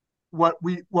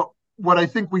I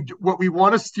think what we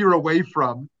want to steer away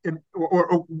from,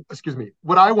 or excuse me,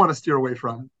 what I want to steer away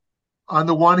from, on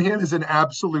the one hand, is an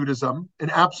absolutism, an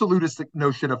absolutistic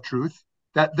notion of truth,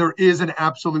 that there is an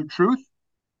absolute truth,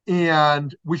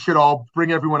 and we should all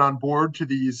bring everyone on board to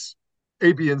these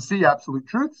A, B, and C absolute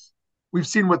truths. We've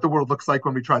seen what the world looks like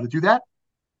when we try to do that,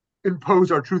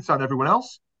 impose our truths on everyone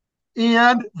else.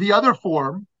 And the other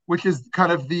form, which is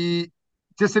kind of the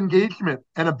disengagement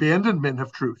and abandonment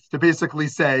of truth, to basically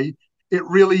say it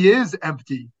really is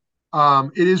empty.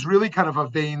 It is really kind of a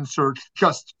vain search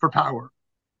just for power.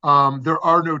 There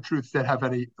are no truths that have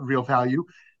any real value.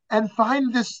 And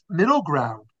find this middle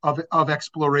ground of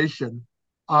exploration.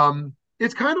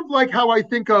 It's kind of like how I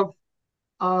think of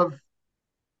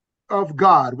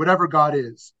God, whatever God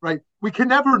is, right? We can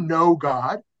never know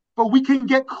God, but we can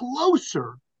get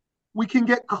closer. We can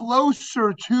get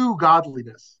closer to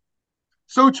godliness.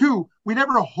 So too, we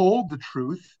never hold the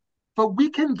truth, but we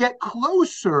can get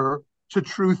closer to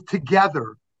truth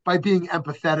together by being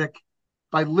empathetic,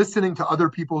 by listening to other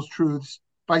people's truths,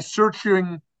 by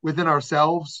searching within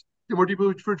ourselves more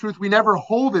deeply for truth. We never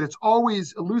hold it. It's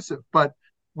always elusive, but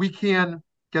we can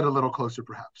get a little closer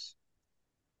perhaps.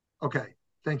 Okay,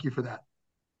 thank you for that.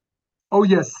 Oh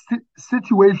yes,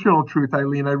 situational truth,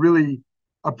 Eileen. I really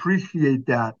appreciate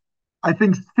that. I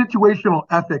think situational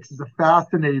ethics is a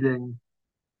fascinating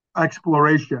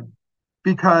exploration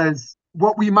because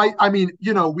what we might, I mean,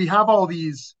 we have all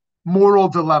these moral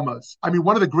dilemmas. I mean,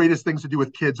 one of the greatest things to do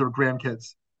with kids or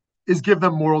grandkids is give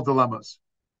them moral dilemmas.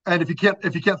 And if you can't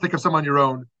think of some on your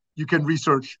own, you can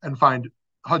research and find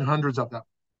hundreds of them.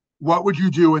 What would you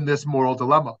do in this moral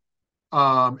dilemma?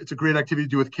 It's a great activity to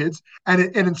do with kids, and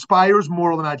it inspires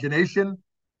moral imagination.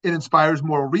 It inspires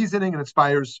moral reasoning, and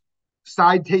inspires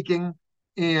side taking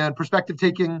and perspective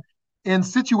taking and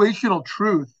situational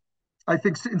truth. I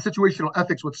think in situational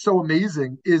ethics, what's so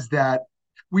amazing is that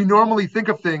we normally think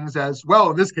of things as,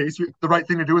 well, in this case, the right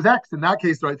thing to do is X. In that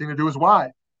case, the right thing to do is Y.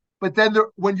 But then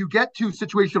when you get to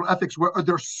situational ethics, where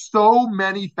there's so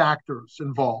many factors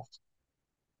involved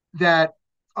that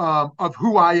of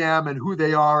who I am and who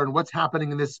they are and what's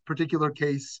happening in this particular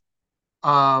case,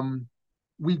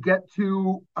 we get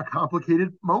to a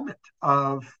complicated moment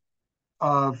of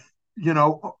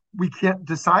we can't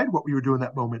decide what we would do in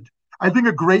that moment. I think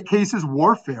a great case is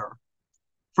warfare.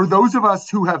 For those of us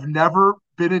who have never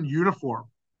been in uniform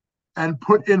and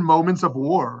put in moments of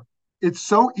war, it's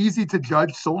so easy to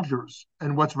judge soldiers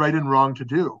and what's right and wrong to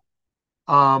do.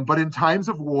 But in times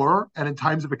of war and in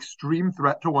times of extreme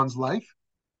threat to one's life,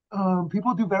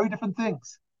 people do very different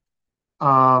things.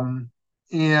 And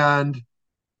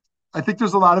I think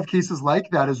there's a lot of cases like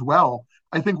that as well.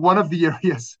 I think one of the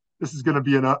areas, this is going to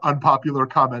be an unpopular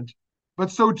comment,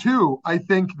 but so too, I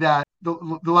think that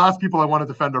the last people I want to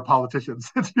defend are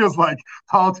politicians. It feels like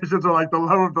politicians are like the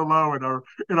low of the low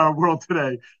in our world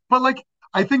today. But like,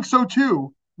 I think so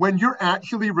too, when you're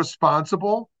actually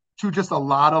responsible to just a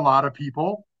lot of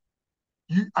people,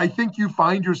 I think you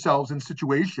find yourselves in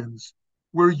situations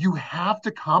where you have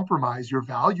to compromise your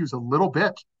values a little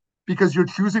bit because you're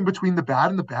choosing between the bad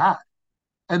and the bad.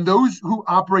 And those who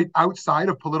operate outside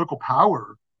of political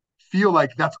power feel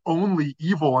like that's only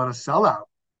evil and a sellout.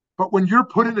 But when you're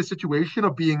put in a situation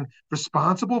of being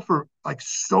responsible for like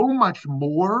so much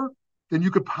more than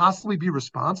you could possibly be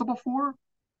responsible for,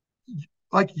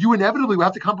 like you inevitably will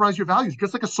have to compromise your values,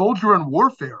 just like a soldier in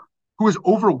warfare who is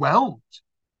overwhelmed,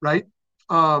 right?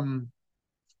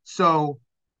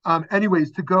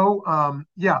 Anyways, to go,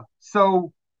 yeah.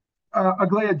 So,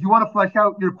 Aglaia, do you want to flesh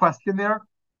out your question there?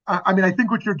 I mean, I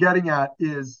think what you're getting at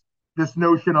is this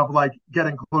notion of like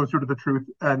getting closer to the truth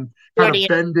and kind of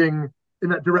bending in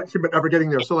that direction, but never getting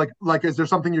there. So, like, is there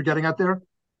something you're getting at there?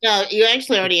 No, you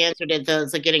actually already answered it, though.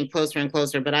 It's like getting closer and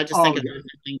closer, but I just think of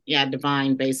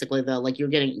divine, basically, though. Like you're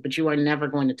getting, but you are never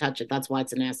going to touch it. That's why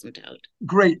it's an asymptote.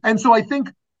 Great. And so I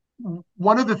think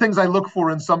one of the things I look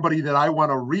for in somebody that I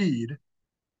want to read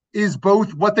is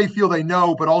both what they feel they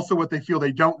know, but also what they feel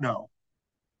they don't know.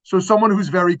 So someone who's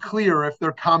very clear if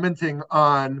they're commenting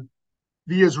on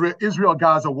the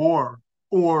Israel-Gaza war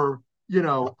or,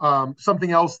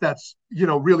 something else that's,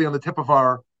 really on the tip of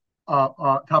our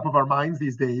top of our minds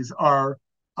these days are,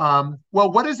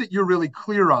 well, what is it you're really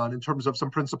clear on in terms of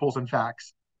some principles and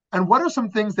facts? And what are some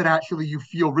things that actually you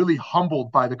feel really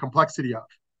humbled by the complexity of,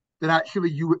 that actually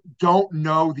you don't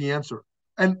know the answer?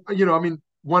 And, I mean,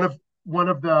 one of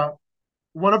the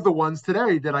ones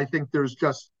today that I think there's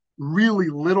just really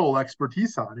little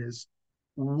expertise on is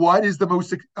what is the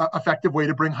most effective way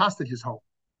to bring hostages home?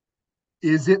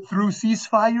 Is it through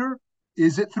ceasefire?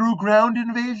 Is it through ground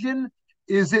invasion?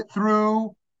 Is it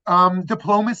through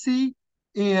diplomacy?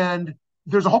 And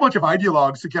there's a whole bunch of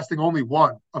ideologues suggesting only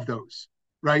one of those,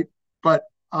 right? But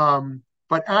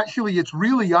actually, it's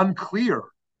really unclear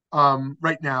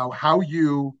right now how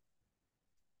you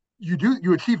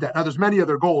achieve that. Now, there's many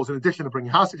other goals in addition to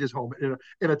bringing hostages home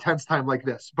in a tense time like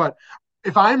this. But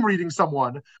if I'm reading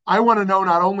someone, I want to know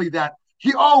not only that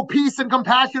peace and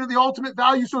compassion are the ultimate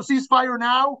value, so ceasefire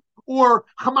now, or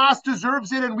Hamas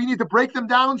deserves it and we need to break them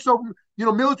down, so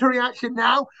military action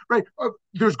now, right?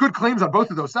 There's good claims on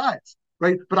both of those sides,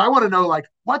 right? But I want to know, like,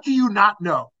 what do you not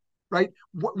know, right?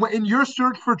 In your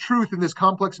search for truth in this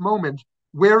complex moment,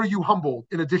 where are you humbled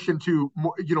in addition to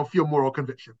feel moral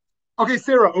conviction? Okay,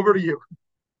 Sarah, over to you.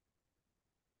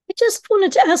 I just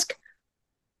wanted to ask,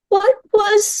 what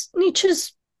was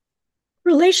Nietzsche's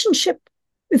relationship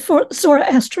with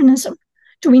Zoroastrianism?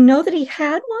 Do we know that he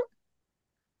had one?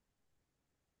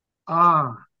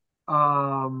 I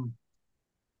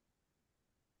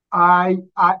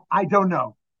don't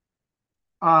know.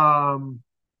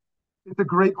 It's a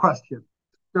great question.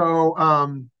 So,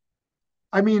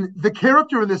 I mean, the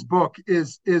character in this book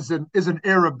is an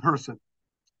Arab person.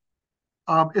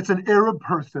 It's an Arab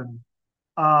person,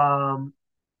 and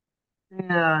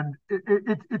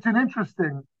it's an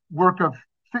interesting work of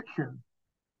fiction,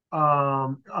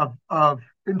 of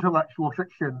intellectual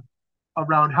fiction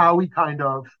around how he kind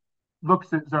of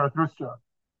looks at Zarathustra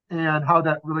and how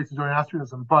that relates to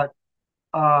Zoroastrianism. But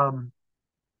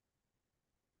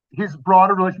his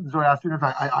broader relation to Zoroastrianism,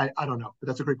 I don't know, but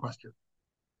that's a great question.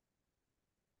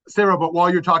 Sarah, but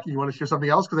while you're talking, you want to share something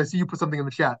else? Because I see you put something in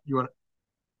the chat. You want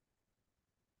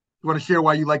to share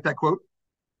why you like that quote?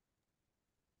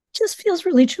 It just feels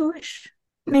really Jewish.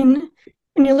 I mean,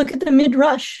 when you look at the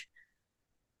Midrash,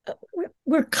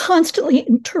 we're constantly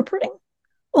interpreting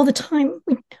all the time.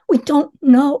 We don't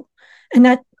know. And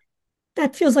that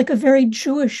feels like a very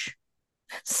Jewish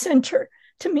center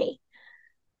to me.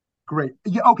 Great.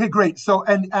 Yeah, okay, great. So,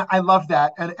 and I love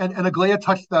that. And Aglaia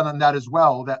touched on that as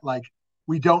well, that like,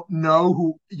 we don't know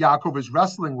who Yaakov is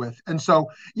wrestling with. And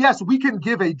so, yes, we can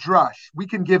give a drush, we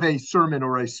can give a sermon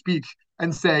or a speech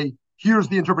and say, here's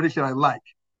the interpretation I like,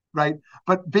 right?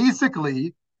 But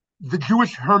basically, the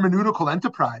Jewish hermeneutical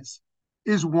enterprise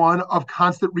is one of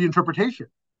constant reinterpretation.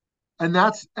 And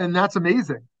that's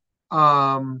amazing,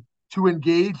 to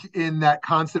engage in that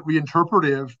constant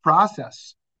reinterpretive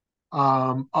process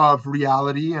of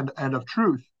reality and of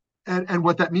truth. And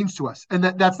what that means to us, and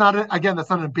that's not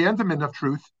an abandonment of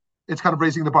truth. It's kind of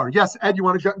raising the bar. Yes, Ed, you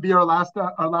want to be our last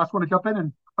one to jump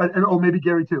in, and maybe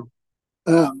Gary too.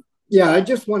 Yeah, I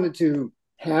just wanted to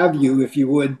have you, if you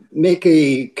would, make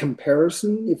a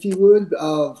comparison, if you would,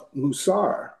 of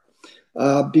Musar,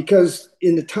 because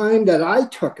in the time that I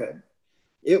took it,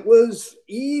 it was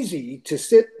easy to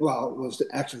sit. Well, it was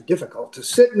actually difficult to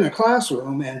sit in a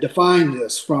classroom and define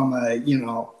this from a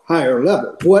higher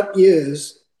level. What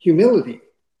is humility?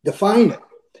 Define it.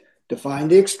 Define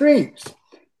the extremes.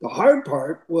 The hard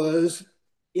part was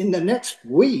in the next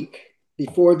week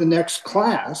before the next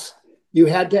class, you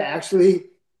had to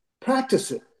actually practice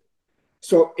it.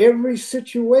 So every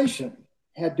situation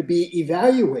had to be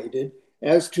evaluated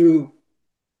as to,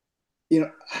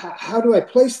 how do I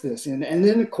place this in? And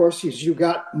then, of course, as you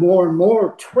got more and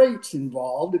more traits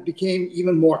involved, it became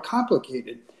even more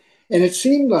complicated. And it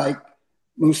seemed like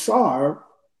Musar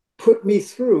put me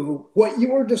through what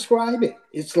you were describing.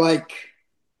 It's like,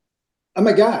 oh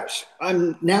my gosh,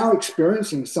 I'm now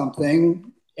experiencing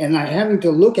something and I'm having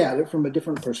to look at it from a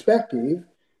different perspective.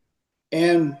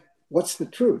 And what's the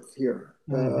truth here?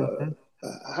 Mm-hmm.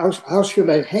 How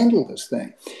should I handle this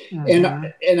thing? Mm-hmm.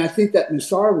 And I think that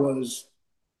Musar was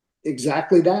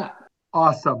exactly that.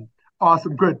 Awesome.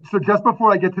 Good. So just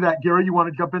before I get to that, Gary, you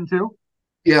want to jump in too?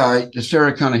 Yeah,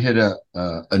 Sarah kind of hit a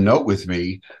note with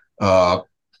me.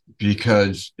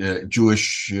 Because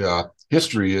Jewish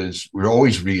history is we're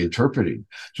always reinterpreting.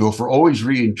 So if we're always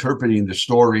reinterpreting the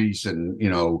stories and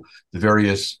the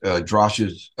various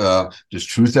drashes, does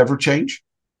truth ever change?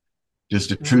 Does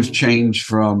the truth change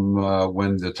from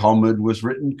when the Talmud was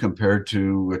written compared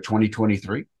to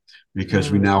 2023? Because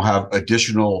we now have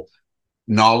additional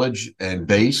knowledge and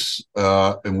base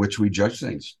in which we judge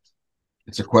things.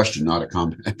 It's a question, not a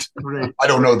comment. Great. I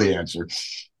don't know the answer.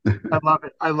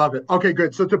 I love it. Okay,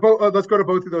 good. So let's go to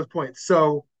both of those points.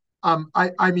 So,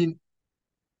 I mean,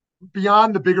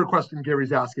 beyond the bigger question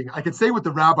Gary's asking, I could say what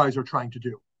the rabbis are trying to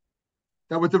do.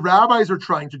 That what the rabbis are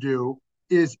trying to do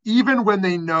is, even when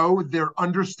they know their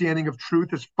understanding of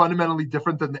truth is fundamentally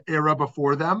different than the era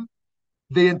before them,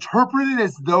 they interpret it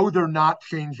as though they're not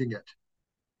changing it.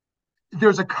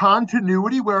 there's a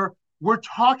continuity where we're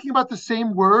talking about the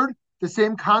same word, the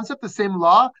same concept, the same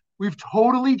law. We've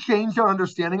totally changed our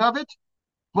understanding of it,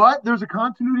 but there's a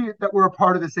continuity that we're a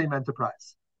part of the same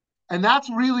enterprise. And that's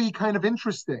really kind of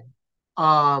interesting.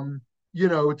 You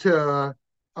know, to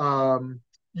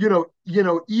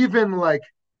even like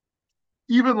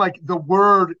the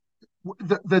word,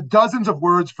 the dozens of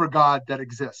words for God that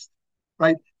exist,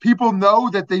 right? People know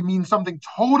that they mean something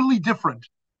totally different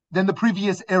than the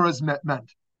previous eras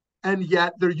meant. And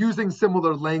yet they're using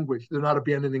similar language. They're not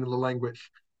abandoning the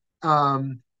language.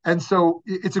 And so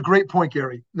it's a great point,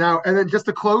 Gary. Now, and then just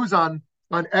to close on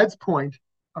Ed's point,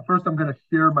 first I'm going to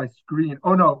share my screen.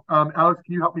 Oh no, Alex,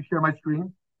 can you help me share my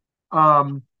screen?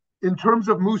 In terms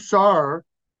of Musar,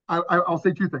 I'll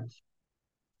say two things.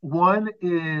 One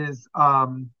is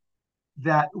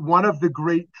that one of the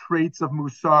great traits of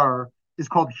Musar is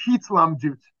called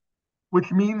Hitlamdut,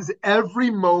 which means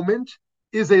every moment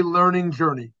is a learning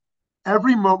journey.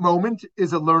 Every moment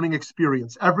is a learning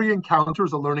experience. Every encounter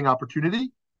is a learning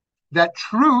opportunity. That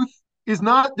truth is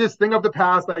not this thing of the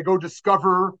past that I go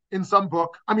discover in some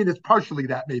book. I mean, it's partially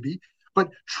that maybe,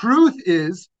 but truth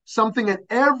is something at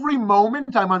every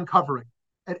moment I'm uncovering.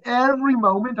 At every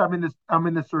moment I'm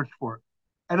in this search for it.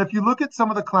 And if you look at some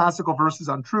of the classical verses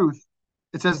on truth,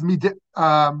 it says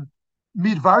midvar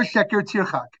sheker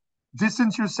tirchak,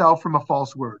 distance yourself from a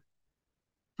false word.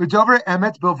 V'dover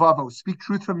emet bilvavo, speak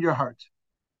truth from your heart.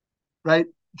 Right?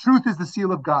 Truth is the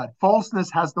seal of God. Falseness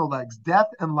has no legs. Death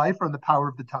and life are in the power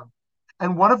of the tongue.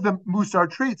 And one of the Musar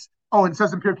traits, and it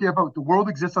says in Pirkei Avot, the world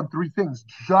exists on three things: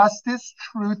 justice,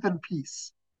 truth, and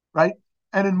peace. Right?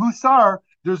 And in Musar,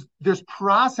 there's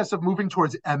process of moving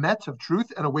towards emet, of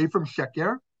truth, and away from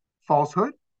sheker,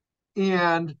 falsehood.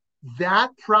 And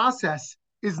that process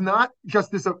is not just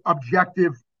this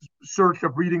objective search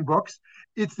of reading books.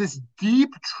 It's this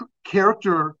deep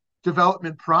character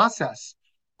development process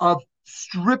of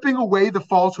stripping away the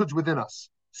falsehoods within us,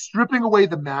 stripping away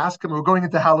the mask. I mean, we're going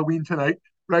into Halloween tonight,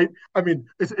 right? I mean,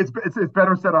 it's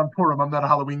better said on Purim. I'm not a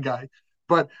Halloween guy,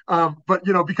 but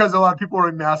because a lot of people are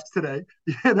wearing masks today,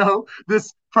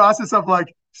 this process of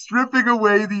like stripping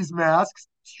away these masks,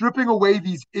 stripping away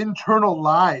these internal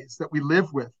lies that we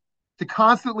live with, to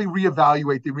constantly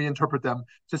reevaluate, to reinterpret them,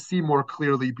 to see more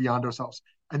clearly beyond ourselves.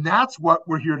 And that's what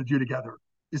we're here to do together,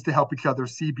 is to help each other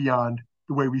see beyond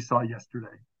the way we saw yesterday.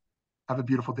 Have a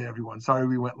beautiful day, everyone. Sorry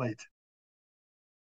we went late.